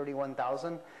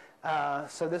 131,000.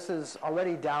 So this is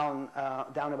already down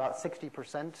about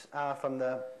 60% from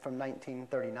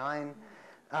 1939.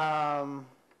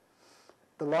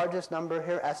 The largest number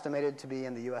here estimated to be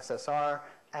in the USSR,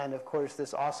 and of course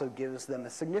this also gives them a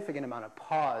significant amount of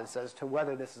pause as to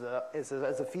whether this is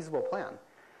a feasible plan.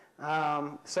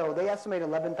 So they estimate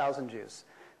 11,000 Jews.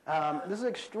 This is an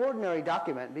extraordinary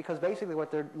document because basically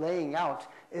what they're laying out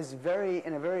is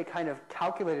in a very kind of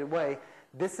calculated way.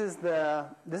 This is the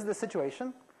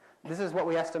situation. This is what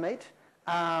we estimate.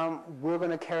 We're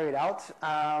going to carry it out,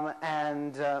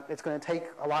 and it's going to take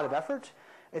a lot of effort.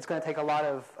 It's going to take a lot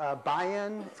of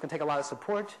buy-in. It's going to take a lot of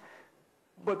support.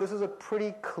 But this is a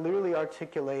pretty clearly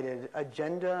articulated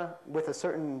agenda with a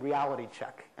certain reality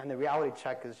check, and the reality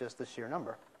check is just the sheer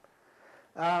number.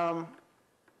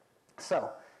 So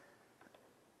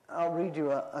I'll read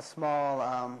you a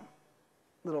small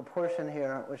little portion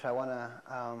here, which I want to,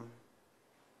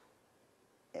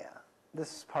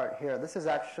 this part here. This is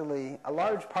actually, a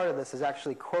large part of this is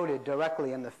actually quoted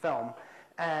directly in the film.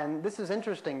 And this is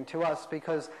interesting to us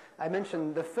because I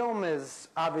mentioned the film is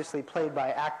obviously played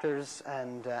by actors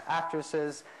and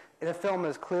actresses. The film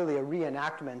is clearly a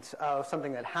reenactment of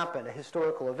something that happened, a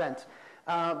historical event.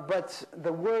 But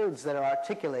the words that are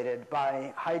articulated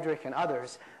by Heydrich and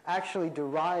others actually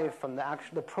derive from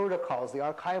the protocols, the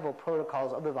archival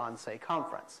protocols of the Wannsee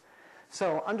Conference.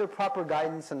 So under proper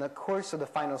guidance in the course of the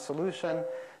final solution,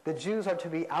 the Jews are to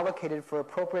be allocated for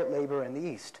appropriate labor in the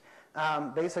East.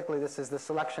 Basically, this is the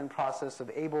selection process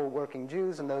of able working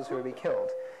Jews and those who will be killed.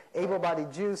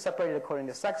 Able-bodied Jews separated according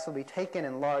to sex will be taken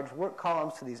in large work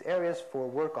columns to these areas for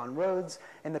work on roads,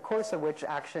 in the course of which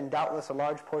action doubtless a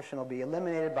large portion will be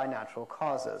eliminated by natural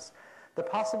causes. The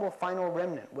possible final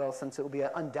remnant will, since it will be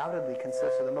undoubtedly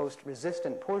consist of the most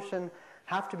resistant portion,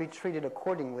 have to be treated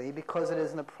accordingly because it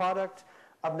is the product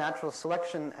of natural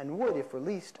selection and would, if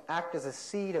released, act as a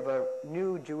seed of a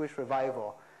new Jewish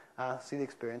revival. See the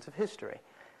experience of history.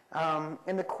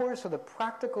 In the course of the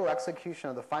practical execution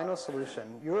of the final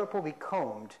solution, Europe will be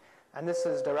combed, and this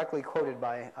is directly quoted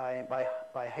by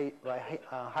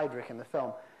Heydrich in the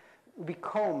film, will be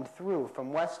combed through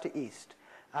from west to east.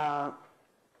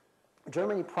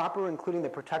 Germany proper, including the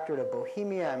protectorate of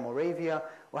Bohemia and Moravia,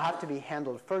 will have to be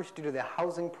handled first due to the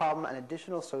housing problem and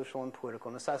additional social and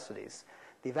political necessities.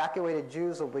 The evacuated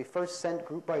Jews will be first sent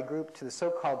group by group to the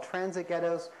so-called transit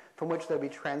ghettos, from which they'll be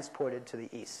transported to the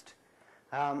east.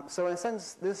 So in a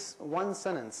sense, this one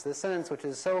sentence, this sentence which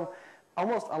is so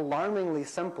almost alarmingly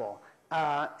simple,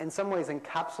 in some ways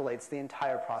encapsulates the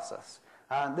entire process.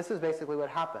 This is basically what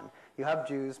happened. You have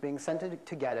Jews being sent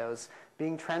to ghettos,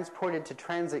 being transported to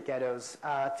transit ghettos,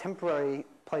 temporary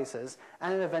places,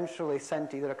 and then eventually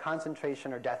sent either to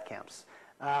concentration or death camps.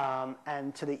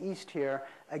 And to the east here,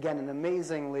 again, an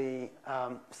amazingly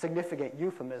significant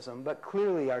euphemism, but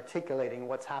clearly articulating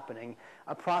what's happening.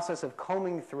 A process of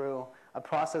combing through, a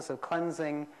process of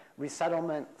cleansing,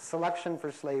 resettlement, selection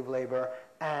for slave labor,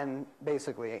 and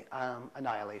basically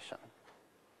annihilation.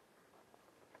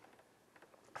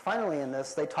 Finally, in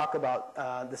this, they talk about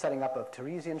the setting up of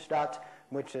Theresienstadt,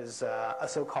 which is a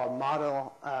so-called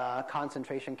model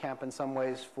concentration camp in some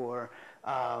ways for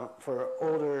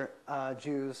older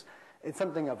Jews. It's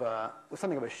something of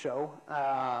a show,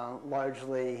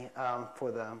 largely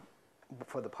for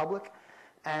the public.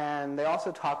 And they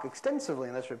also talk extensively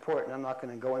in this report, and I'm not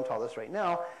going to go into all this right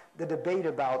now, the debate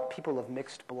about people of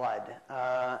mixed blood.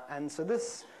 And so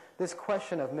this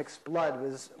question of mixed blood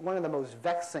was one of the most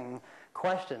vexing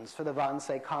questions for the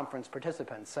Wannsee Conference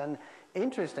participants. And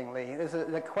interestingly, is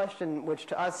a question which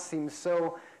to us seems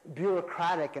so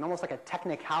bureaucratic and almost like a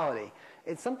technicality.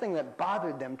 It's something that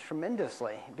bothered them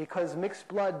tremendously because mixed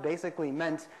blood basically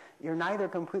meant you're neither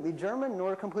completely German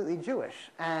nor completely Jewish.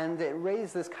 And it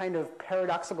raised this kind of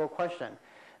paradoxical question.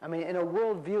 I mean, in a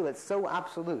worldview that's so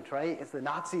absolute, right? It's the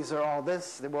Nazis are all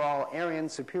this, they were all Aryan,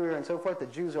 superior, and so forth. The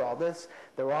Jews are all this.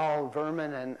 They're all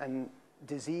vermin and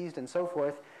diseased and so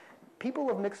forth.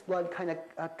 People of mixed blood kind of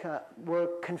were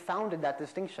confounded that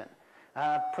distinction,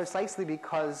 precisely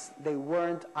because they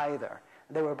weren't either.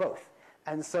 They were both.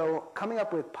 And so coming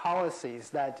up with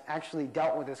policies that actually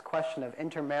dealt with this question of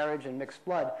intermarriage and mixed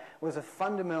blood was a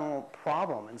fundamental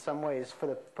problem in some ways for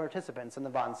the participants in the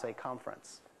Wannsee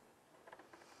Conference.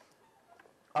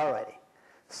 Alrighty.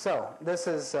 So this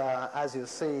is, as you'll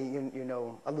see, you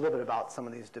know a little bit about some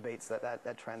of these debates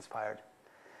that transpired.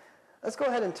 Let's go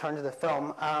ahead and turn to the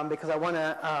film because I want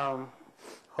to,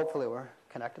 hopefully we're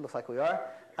connected, looks like we are.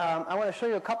 I want to show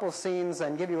you a couple scenes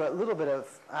and give you a little bit of,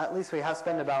 at least we have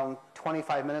spent about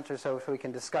 25 minutes or so we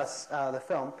can discuss the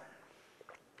film.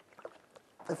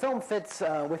 The film fits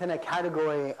within a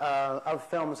category of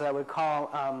films that I would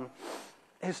call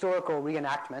historical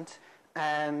reenactment.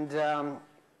 And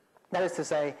that is to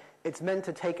say, it's meant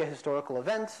to take a historical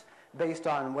event based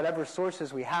on whatever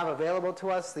sources we have available to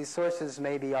us. These sources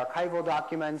may be archival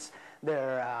documents,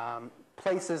 they're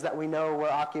places that we know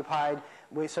were occupied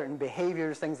with certain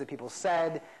behaviors, things that people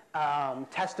said,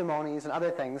 testimonies and other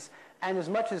things, and as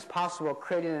much as possible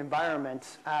create an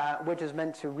environment which is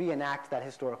meant to reenact that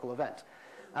historical event.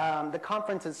 The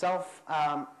conference itself,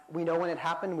 we know when it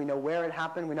happened, we know where it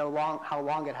happened, we know how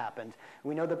long it happened.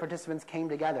 We know the participants came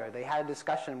together. They had a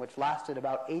discussion which lasted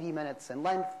about 80 minutes in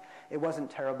length. It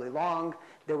wasn't terribly long.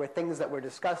 There were things that were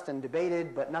discussed and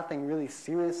debated, but nothing really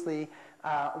seriously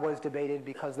was debated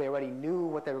because they already knew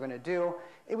what they were going to do.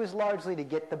 It was largely to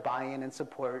get the buy-in and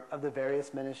support of the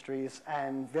various ministries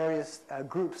and various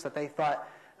groups that they thought,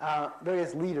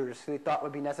 various leaders who they thought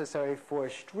would be necessary for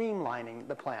streamlining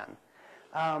the plan.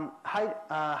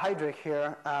 Heydrich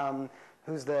here,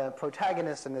 who's the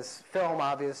protagonist in this film,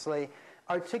 obviously,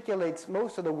 articulates,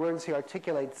 most of the words he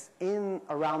articulates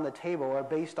around the table are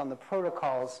based on the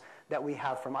protocols that we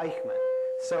have from Eichmann.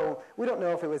 So we don't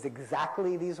know if it was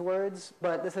exactly these words,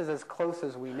 but this is as close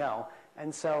as we know.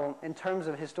 And so in terms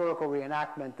of historical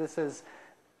reenactment,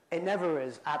 it never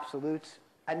is absolute.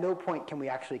 At no point can we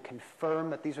actually confirm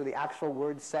that these are the actual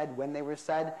words said when they were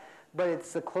said, but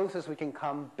it's the closest we can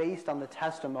come based on the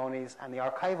testimonies and the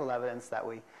archival evidence that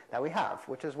we have,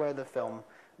 which is where the film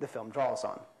draws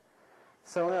on.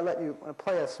 So I'm going to let you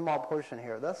play a small portion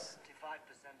here of this.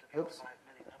 Oops.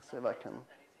 Let's see if I can.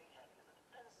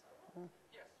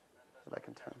 If I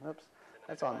can turn. Oops.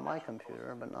 That's on my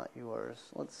computer, but not yours.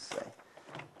 Let's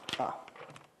see.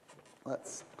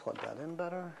 Let's plug that in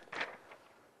better.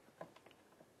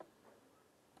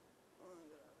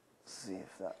 Let's see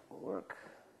if that will work.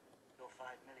 Your 5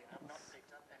 million have not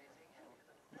picked up anything, have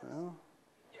you? No.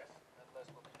 Yes, and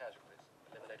most will be casualties,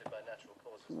 eliminated by natural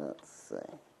causes. Let's see.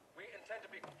 We intend to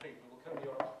be complete. We will comb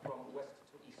Europe from west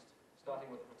to east, starting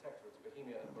with the protectorates,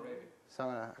 Bohemia and Moravia. So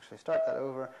I'm going to actually start that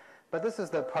over. But this is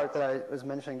the part that I was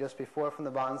mentioning just before from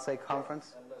the Wannsee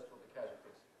conference. And most will be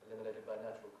casualties, eliminated by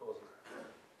natural causes.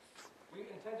 We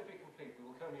intend to be complete.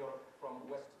 We will comb Europe from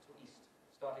west to east,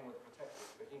 starting with the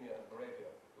protectorates, Bohemia and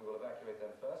Moravia. We will evacuate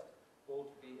them first.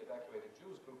 All to be evacuated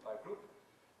Jews, group by group,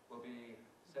 will be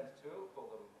sent to,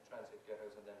 call them transit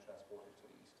ghettos, and then transported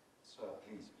to the east. Sir,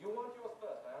 please. You want yours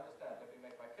first, I understand. Let me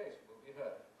make my case. You will be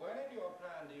heard. When in your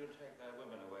plan do you take their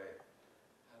women away?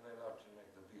 Have they allowed to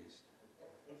make the beast?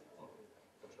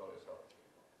 Control yourself.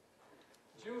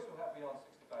 Jews who have beyond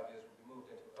 65 years will be moved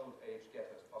into old age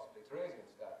ghettos, possibly Theresian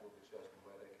staff will be chosen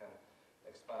where they can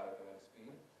expire at their own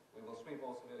speed. We will sweep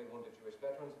all severely wounded Jewish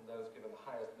veterans and those given the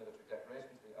highest military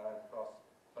decorations, the Iron Cross,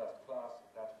 first class.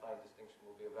 That fine distinction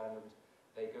will be abandoned.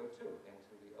 They go too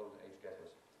into the old age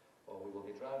ghettos. Or we will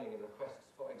be drowning in requests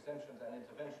for exemptions and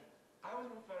intervention. I was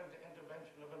referring to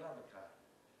intervention of another kind.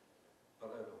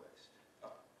 Below the waist.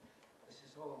 Oh, this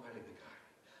is all very beguiling.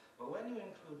 But when you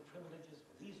include privileges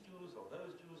for these Jews or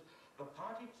those Jews, the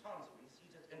party chancellery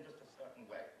sees its interest a certain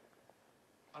way.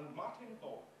 And Martin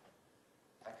Ball,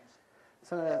 I can say.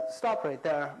 So I'm going to stop right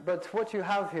there. But what you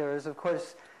have here is, of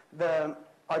course, the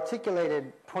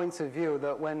articulated points of view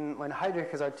that when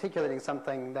Heydrich is articulating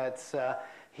something that's,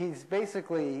 he's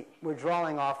basically, we're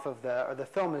drawing off of or the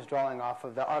film is drawing off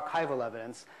of the archival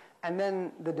evidence. And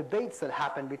then the debates that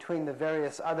happen between the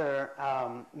various other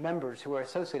members who are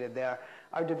associated there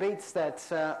are debates that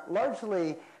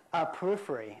largely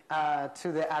periphery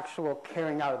to the actual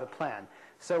carrying out of the plan.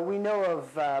 So we know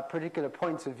of particular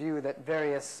points of view that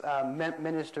various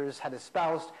ministers had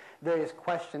espoused, various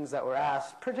questions that were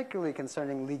asked, particularly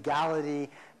concerning legality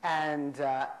and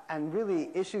really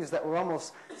issues that were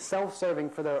almost self-serving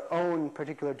for their own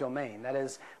particular domain. That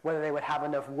is, whether they would have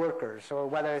enough workers or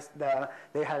whether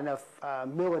they had enough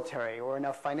military or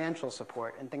enough financial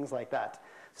support and things like that.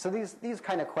 So these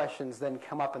kind of questions then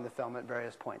come up in the film at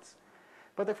various points.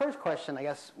 But the first question, I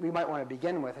guess, we might want to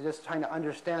begin with, is just trying to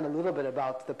understand a little bit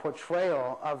about the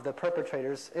portrayal of the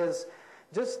perpetrators is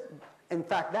just, in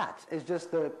fact, that is just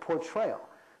the portrayal.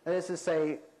 That is to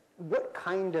say, what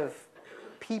kind of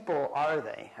people are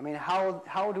they? I mean,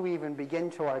 how do we even begin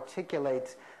to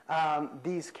articulate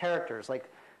these characters? Like,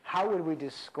 how would we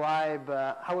describe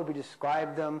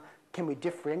them? Can we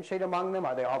differentiate among them?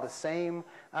 Are they all the same?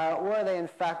 Or are they, in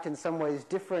fact, in some ways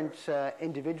different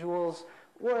individuals?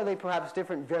 Or are they perhaps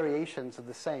different variations of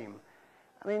the same?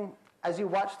 I mean, as you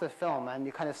watched the film and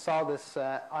you kind of saw this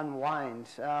unwind,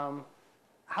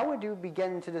 how would you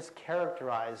begin to just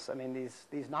characterize, I mean,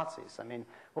 these Nazis? I mean,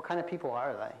 what kind of people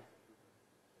are they?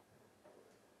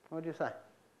 What would you say?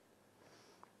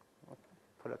 I'll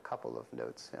put a couple of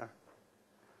notes here.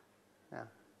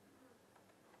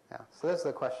 Yeah. So this is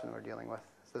the question we're dealing with.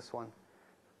 It's this one.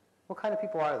 What kind of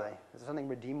people are they? Is there something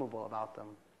redeemable about them?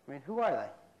 I mean, who are they?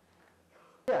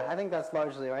 Yeah, I think that's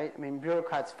largely right. I mean,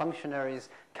 bureaucrats, functionaries,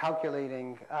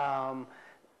 calculating,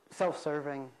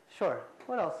 self-serving. Sure.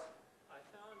 What else? I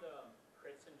found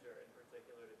Kritzinger in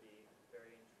particular to be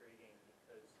very intriguing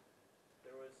because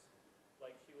there was,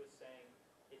 like she was saying,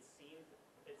 it seemed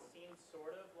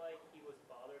sort of like he was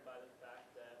bothered by the fact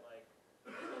that like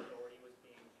his authority was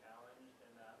being challenged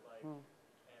and that like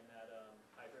and that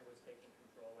Heydrich was taking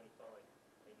control when he felt like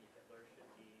maybe Hitler should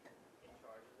be in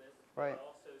charge of this. Right. It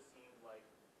also seemed like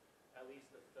at least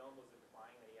the film was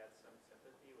implying that he had some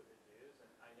sympathy with the Jews,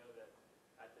 and I know that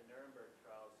at the Nuremberg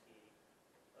trials he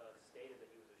stated that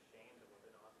he was ashamed of what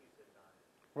the Nazis had done.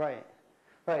 Right.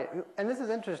 And this is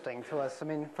interesting to us, I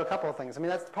mean, for a couple of things. I mean,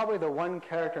 that's probably the one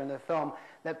character in the film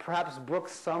that perhaps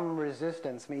brooks some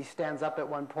resistance. I mean, he stands up at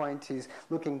one point, he's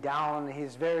looking down,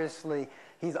 he's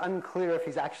unclear if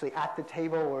he's actually at the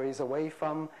table or he's away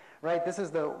from, right? This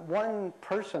is the one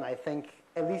person, I think,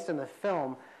 at least in the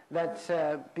film,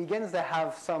 that begins to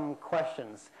have some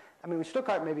questions. I mean,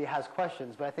 Stuttgart maybe has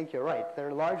questions, but I think you're right.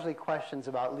 They're largely questions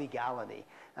about legality.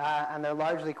 And they're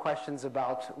largely questions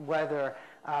about whether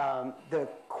the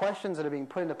questions that are being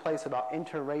put into place about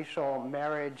interracial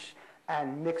marriage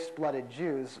and mixed-blooded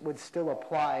Jews would still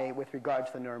apply with regard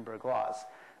to the Nuremberg laws.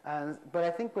 But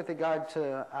I think with regard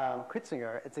to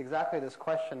Kritzinger, it's exactly this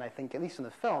question, I think, at least in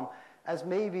the film, as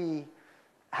maybe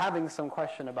having some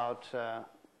question about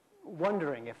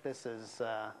wondering if this is,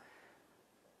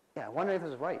 wondering if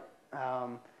this is right.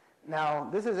 Now,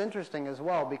 this is interesting as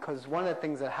well because one of the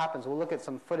things that happens, we'll look at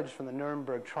some footage from the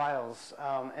Nuremberg trials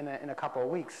in a couple of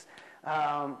weeks.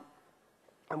 And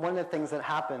one of the things that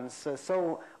happens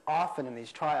so often in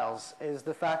these trials is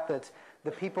the fact that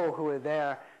the people who are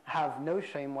there have no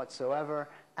shame whatsoever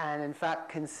and, in fact,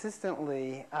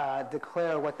 consistently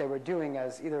declare what they were doing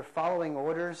as either following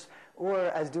orders or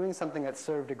as doing something that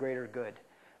served a greater good.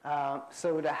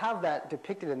 So to have that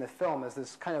depicted in the film as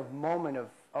this kind of moment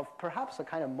of perhaps a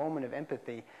kind of moment of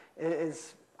empathy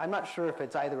is, I'm not sure if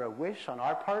it's either a wish on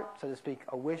our part, so to speak,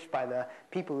 a wish by the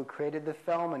people who created the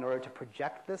film in order to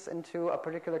project this into a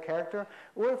particular character,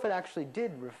 or if it actually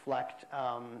did reflect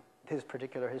his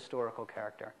particular historical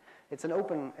character. It's an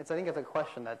open, I think it's a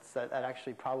question that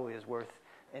actually probably is worth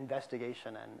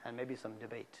investigation and maybe some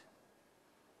debate.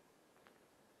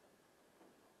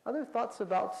 Other thoughts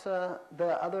about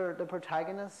the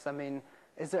protagonists? I mean,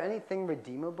 is there anything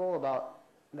redeemable about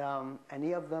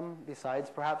any of them besides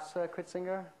perhaps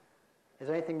Kritzinger? Is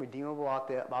there anything redeemable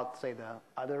about, say, the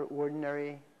other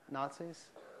ordinary Nazis?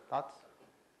 Thoughts?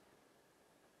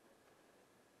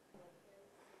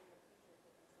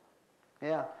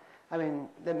 Yeah. I mean,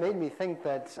 that made me think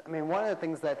that, I mean, one of the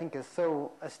things that I think is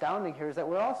so astounding here is that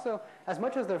we're also, as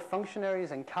much as they're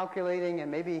functionaries and calculating and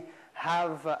maybe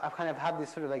have these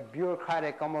sort of like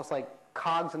bureaucratic, almost like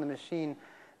cogs in the machine,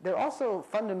 they're also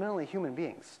fundamentally human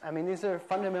beings. I mean, these are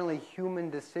fundamentally human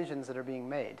decisions that are being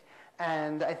made.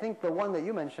 And I think the one that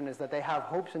you mentioned is that they have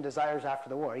hopes and desires after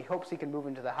the war. He hopes he can move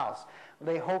into the house.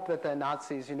 They hope that the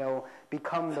Nazis,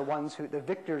 become the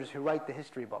victors who write the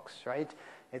history books, right?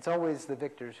 It's always the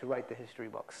victors who write the history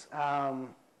books.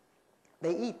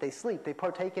 They eat, they sleep, they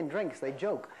partake in drinks, they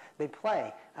joke, they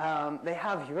play. They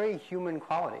have very human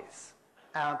qualities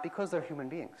because they're human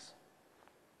beings.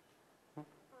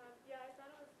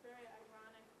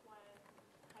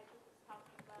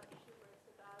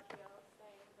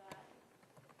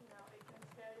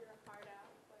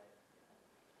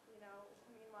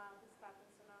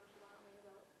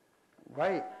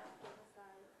 Right.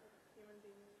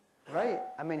 Right.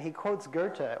 I mean, he quotes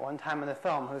Goethe at one time in the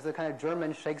film, who's a kind of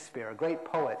German Shakespeare, a great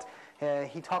poet.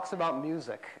 He talks about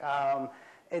music.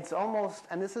 It's almost,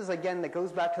 and this is, again, that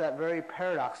goes back to that very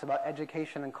paradox about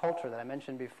education and culture that I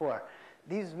mentioned before.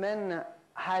 These men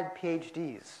had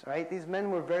PhDs, right? These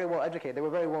men were very well educated. They were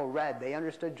very well read. They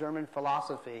understood German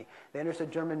philosophy. They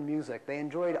understood German music. They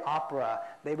enjoyed opera.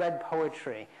 They read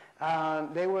poetry.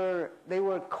 They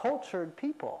were cultured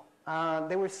people.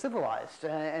 They were civilized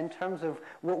in terms of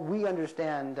what we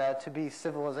understand to be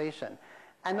civilization.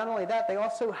 And not only that, they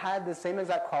also had the same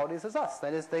exact qualities as us.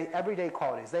 That is, the everyday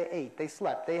qualities. They ate, they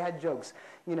slept, they had jokes.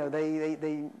 They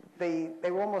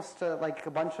were almost like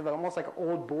a bunch of, almost like an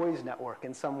old boys network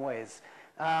in some ways.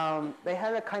 They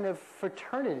had a kind of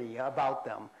fraternity about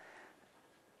them.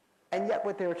 And yet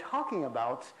what they're talking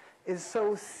about is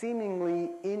so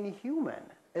seemingly inhuman.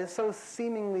 Is so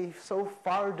seemingly so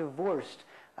far divorced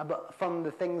from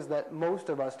the things that most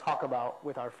of us talk about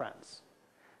with our friends.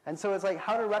 And so it's like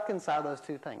how to reconcile those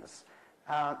two things.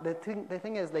 The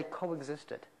thing is they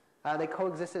coexisted. They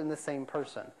coexisted in the same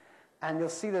person. And you'll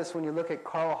see this when you look at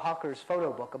Carl Hocker's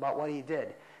photo book about what he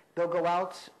did. They'll go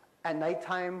out at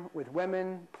nighttime with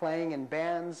women, playing in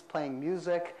bands, playing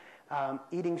music,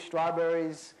 eating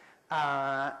strawberries,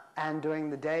 and during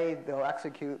the day they'll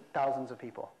execute thousands of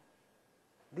people.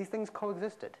 These things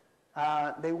coexisted.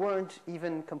 They weren't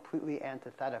even completely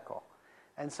antithetical.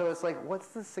 And so it's like, what's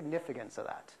the significance of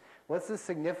that? What's the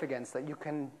significance that you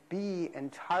can be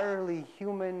entirely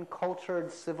human,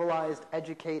 cultured, civilized,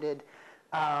 educated,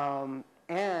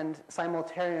 and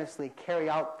simultaneously carry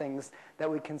out things that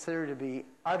we consider to be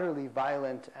utterly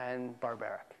violent and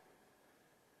barbaric?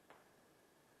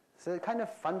 It's a kind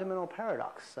of fundamental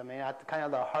paradox. I mean, at kind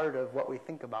of the heart of what we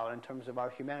think about in terms of our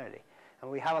humanity. And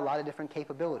we have a lot of different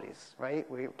capabilities, right?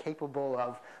 We're capable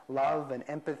of love and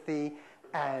empathy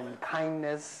and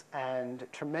kindness and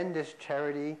tremendous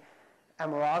charity,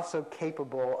 and we're also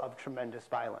capable of tremendous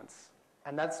violence.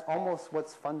 And that's almost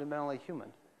what's fundamentally human.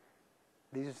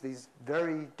 These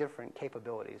very different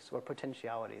capabilities or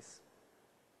potentialities.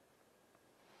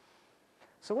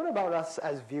 So what about us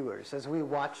as viewers, as we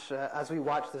watch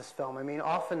this film? I mean,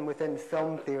 often within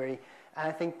film theory, and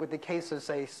I think with the case of,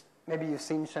 say, maybe you've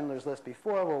seen Schindler's List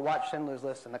before, we'll watch Schindler's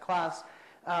List in the class,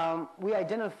 we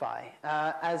identify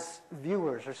as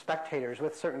viewers or spectators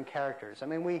with certain characters. I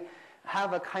mean, we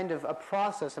have a kind of a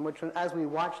process in which, as we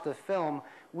watch the film,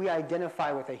 we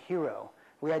identify with a hero.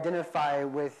 We identify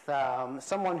with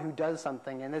someone who does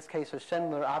something, in this case of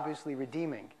Schindler, obviously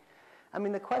redeeming. I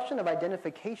mean, the question of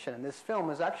identification in this film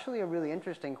is actually a really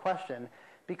interesting question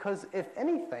because, if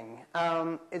anything,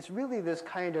 it's really this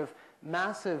kind of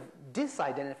massive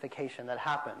disidentification that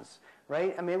happens,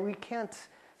 right? I mean, we can't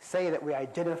say that we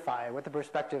identify with the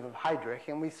perspective of Heydrich,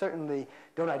 and we certainly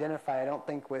don't identify, I don't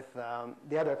think, with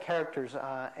the other characters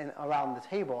around the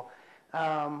table.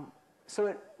 So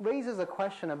it raises a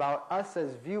question about us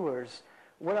as viewers,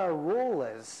 what our role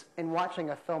is in watching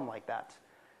a film like that.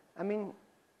 I mean,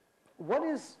 what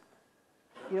is,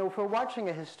 if we're watching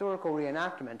a historical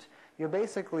reenactment, you're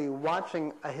basically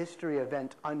watching a history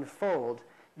event unfold.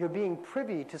 You're being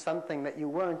privy to something that you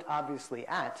weren't obviously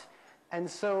at. And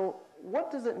so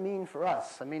what does it mean for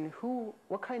us? I mean,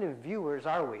 what kind of viewers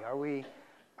are we? Are we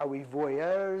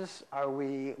voyeurs? Are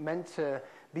we meant to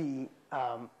be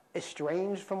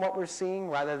estranged from what we're seeing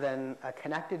rather than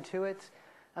connected to it?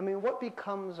 I mean, what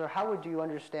becomes, or how would you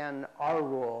understand our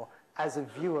role as a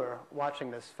viewer watching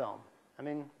this film? I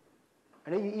mean,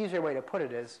 an easier way to put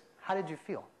it is, how did you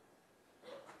feel?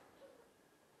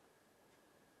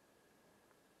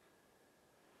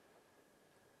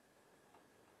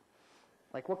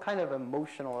 Like, what kind of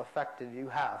emotional effect did you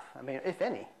have? I mean, if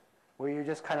any. Were you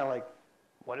just kind of like,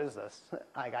 what is this?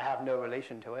 Like, I have no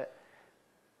relation to it.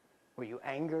 Were you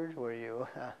angered? Were you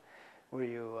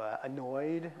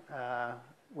annoyed?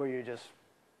 Were you just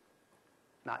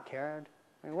not cared?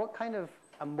 I mean, what kind of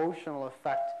emotional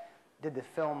effect did the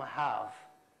film have?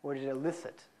 Or did it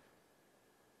elicit?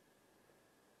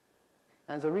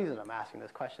 And the reason I'm asking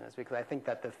this question is because I think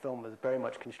that the film was very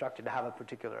much constructed to have a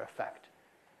particular effect.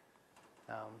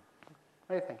 What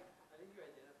do you think? I think you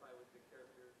identify with the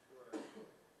characters who are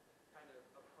kind of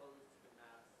opposed to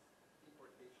mass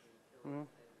deportation and killing,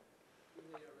 and even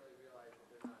they don't really realize that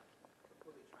they're not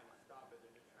completely trying to stop it,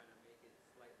 they're just trying to make it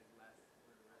slightly less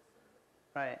murderous or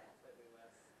right. slightly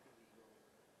less illegal.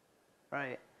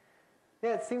 Right.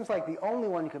 Yeah, it seems like the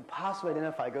only one you could possibly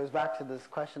identify goes back to this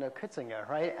question of Kitzinger,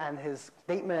 right? And his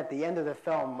statement at the end of the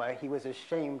film where he was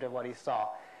ashamed of what he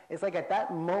saw. It's like at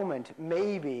that moment,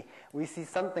 maybe we see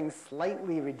something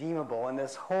slightly redeemable in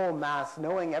this whole mass,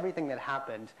 knowing everything that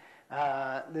happened.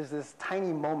 There's this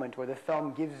tiny moment where the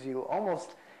film gives you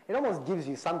almost gives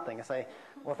you something. It's like,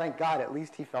 well, thank God, at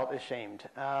least he felt ashamed.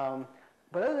 But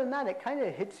other than that, it kind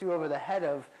of hits you over the head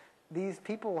of these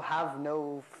people have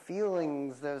no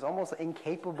feelings. They're almost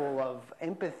incapable of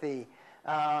empathy,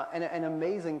 and an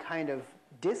amazing kind of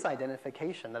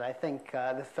disidentification that I think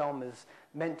the film is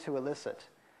meant to elicit.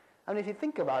 I mean, if you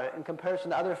think about it in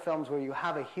comparison to other films where you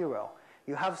have a hero,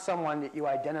 you have someone that you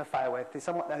identify with,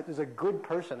 there's a good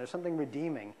person, there's something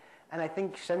redeeming. And I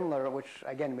think Schindler, which,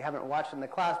 again, we haven't watched in the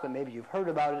class, but maybe you've heard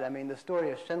about it. I mean, the story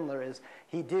of Schindler is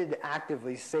he did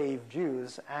actively save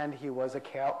Jews, and he was a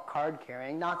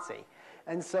card-carrying Nazi.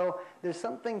 And so there's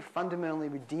something fundamentally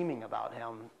redeeming about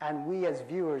him. And we as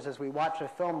viewers, as we watch a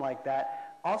film like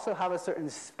that, also have a certain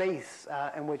space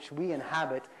in which we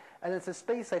inhabit. And it's a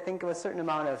space, I think, of a certain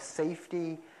amount of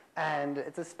safety, and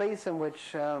it's a space in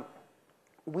which it's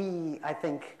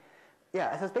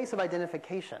a space of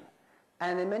identification.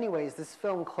 And in many ways, this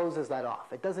film closes that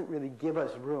off. It doesn't really give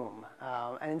us room,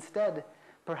 and instead,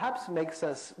 perhaps makes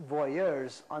us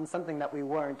voyeurs on something that we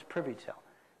weren't privy to,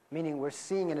 meaning we're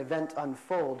seeing an event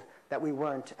unfold that we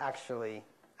weren't actually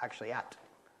at.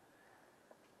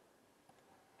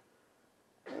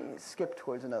 Let me skip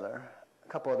towards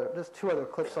just two other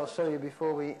clips I'll show you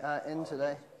before we end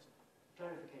today.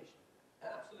 Clarification.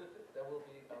 Absolutely. There will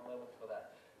be a moment for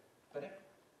that. But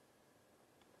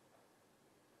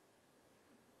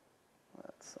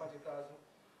 20,000.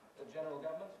 The general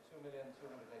government,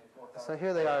 2,284,000. So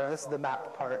here they are. This is the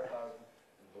map part.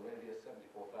 Moravia,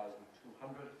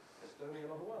 74,200. Estonia,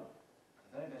 number one.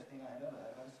 The very best thing I had ever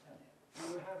heard about Estonia.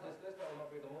 You have this list. I will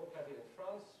not read them all. Plenty in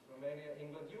France, Romania,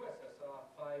 England, USSR,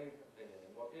 5 billion.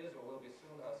 What is or will be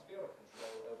soon our sphere of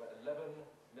control over 11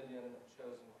 million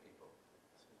chosen people.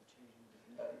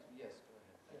 Yes, go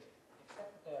ahead. Except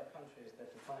that there are countries that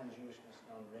define Jewishness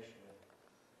non-racially,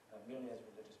 merely as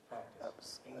a religious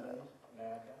practice. England,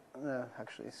 America. I'm going to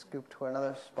actually scoop to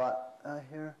another spot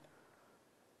here.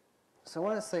 So I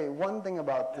want to say one thing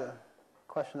about the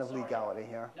question of legality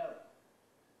here. No.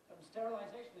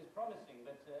 Sterilization is promising,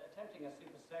 but attempting a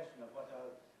supersession of what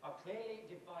are clearly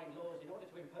defined laws in order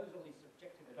to impose all these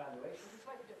subjective evaluations, it's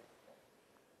like,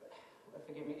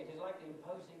 forgive me, it is like the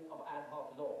imposing of ad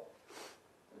hoc law.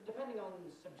 Depending on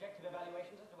subjective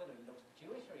evaluations as to whether he looks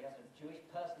Jewish or he has a Jewish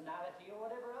personality or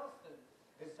whatever else that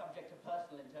is subject to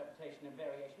personal interpretation and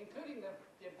variation, including the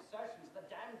assertions of the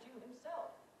damned Jew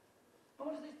himself. And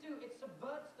what does this do? It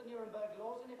subverts the Nuremberg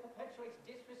laws and it perpetuates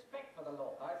disrespect for the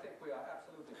law. I think we are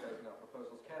absolutely placing our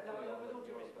proposals carefully No, on with all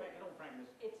due your respect, in all frankness,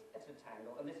 it's a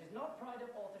tangle, and this is not pride of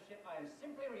authorship. I am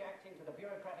simply reacting to the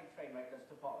bureaucratic train wreck that's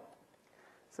to follow.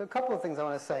 So a couple of things I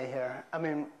want to say here. I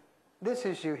mean, this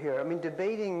issue here, I mean,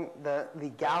 debating the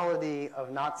legality of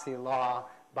Nazi law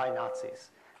by Nazis.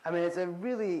 I mean, it's a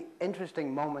really interesting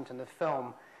moment in the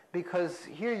film because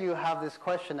here you have this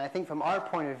question, I think from our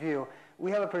point of view,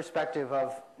 we have a perspective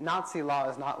of Nazi law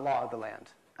is not law of the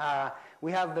land.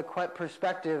 We have the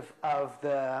perspective of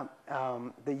the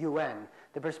UN,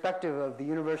 the perspective of the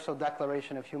Universal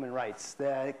Declaration of Human Rights,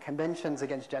 the Conventions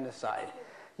Against Genocide.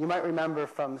 You might remember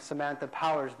from Samantha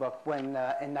Power's book when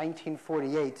in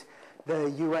 1948 the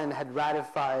UN had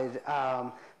ratified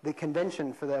the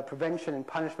Convention for the Prevention and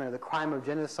Punishment of the Crime of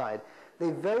Genocide. They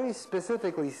very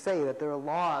specifically say that there are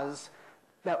laws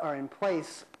that are in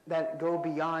place that go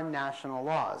beyond national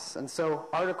laws. And so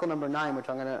Article number 9, which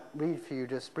I'm going to read for you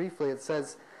just briefly, it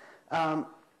says,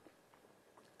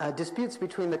 disputes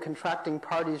between the contracting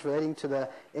parties relating to the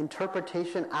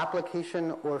interpretation,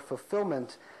 application, or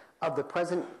fulfillment of the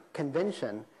present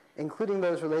convention, including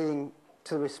those relating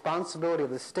to the responsibility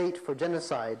of the state for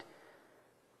genocide,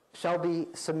 shall be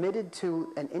submitted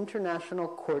to an international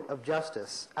court of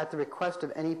justice at the request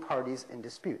of any parties in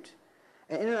dispute.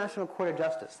 An international court of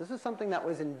justice. This is something that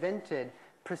was invented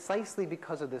precisely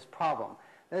because of this problem.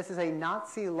 This is a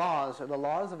Nazi laws, or the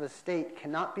laws of a state,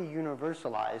 cannot be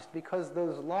universalized because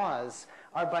those laws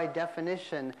are by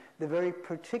definition the very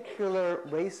particular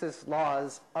racist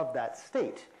laws of that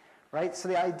state. Right? So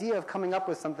the idea of coming up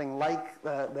with something like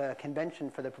the Convention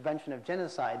for the Prevention of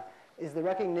Genocide is the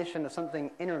recognition of something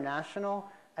international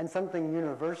and something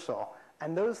universal.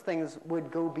 And those things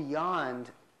would go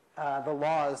beyond the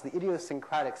laws, the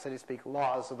idiosyncratic, so to speak,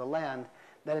 laws of the land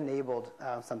that enabled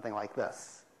something like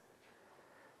this.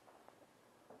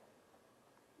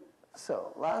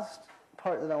 So last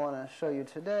part that I want to show you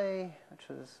today, which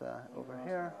is over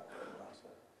here.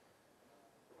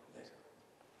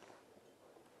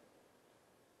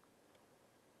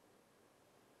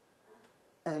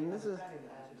 And this is...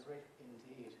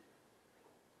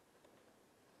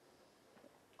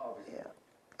 Yeah.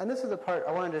 And this is the part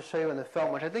I wanted to show you in the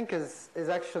film, which I think is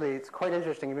actually, it's quite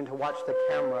interesting even to watch the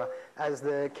camera as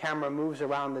the camera moves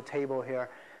around the table here.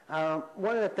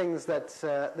 One of the things that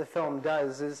the film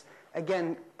does is,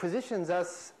 again, positions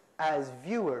us as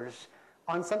viewers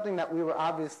on something that we were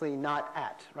obviously not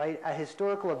at, right? A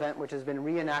historical event which has been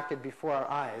reenacted before our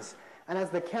eyes. And as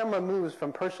the camera moves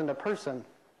from person to person,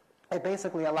 it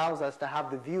basically allows us to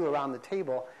have the view around the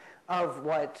table of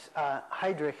what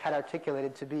Heydrich had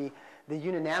articulated to be the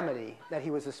unanimity that he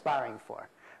was aspiring for,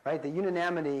 right? The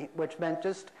unanimity, which meant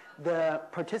just the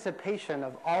participation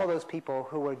of all those people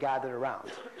who were gathered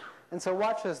around. And so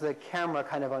watch as the camera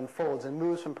kind of unfolds and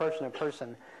moves from person to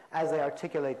person as they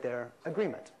articulate their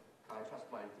agreement. I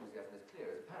trust my enthusiasm is clear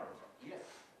as apparent. Yes.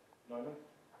 Neumann?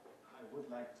 I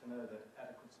would like to know that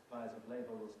adequate supplies of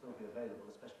labor will still be available,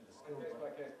 especially the skilled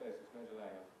On a case-by-case basis, Major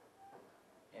Langham.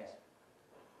 Yes.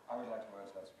 I would like to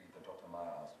urge that speed that Dr. Meyer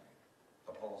asked me.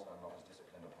 The Poles are not as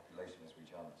disciplined a population as we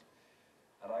Germans.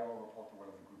 And I will report the will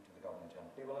of the group to the Governor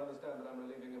General. He will understand that I'm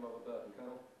relieving him of a burden,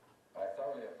 Colonel. I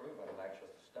thoroughly approve and am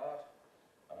anxious to start.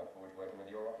 I look forward to working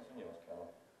with your office and yours, Colonel.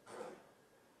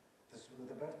 The sooner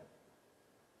the better.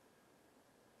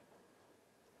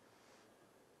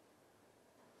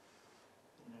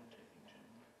 Note-taking,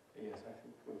 General. Yes, I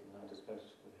think we can now dispense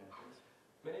with him.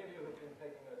 Many of you have been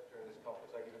taking notes during this conference.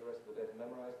 I give you the rest of the day to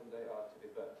memorize them. They are to be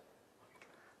burnt.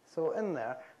 So in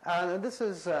there, this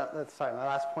is, sorry, my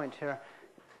last point here.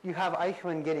 You have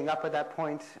Eichmann getting up at that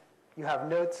point. You have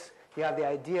notes. You have the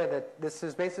idea that this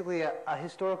is basically a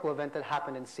historical event that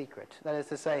happened in secret. That is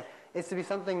to say, it's to be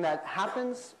something that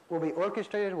happens, will be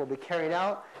orchestrated, will be carried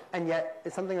out, and yet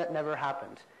it's something that never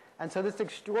happened. And so this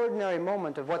extraordinary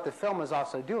moment of what the film is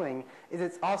also doing is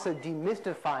it's also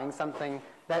demystifying something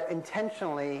that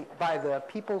intentionally, by the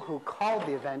people who called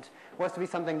the event, was to be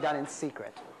something done in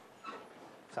secret.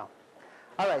 So,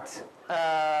 all right,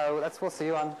 we'll see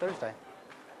you on Thursday.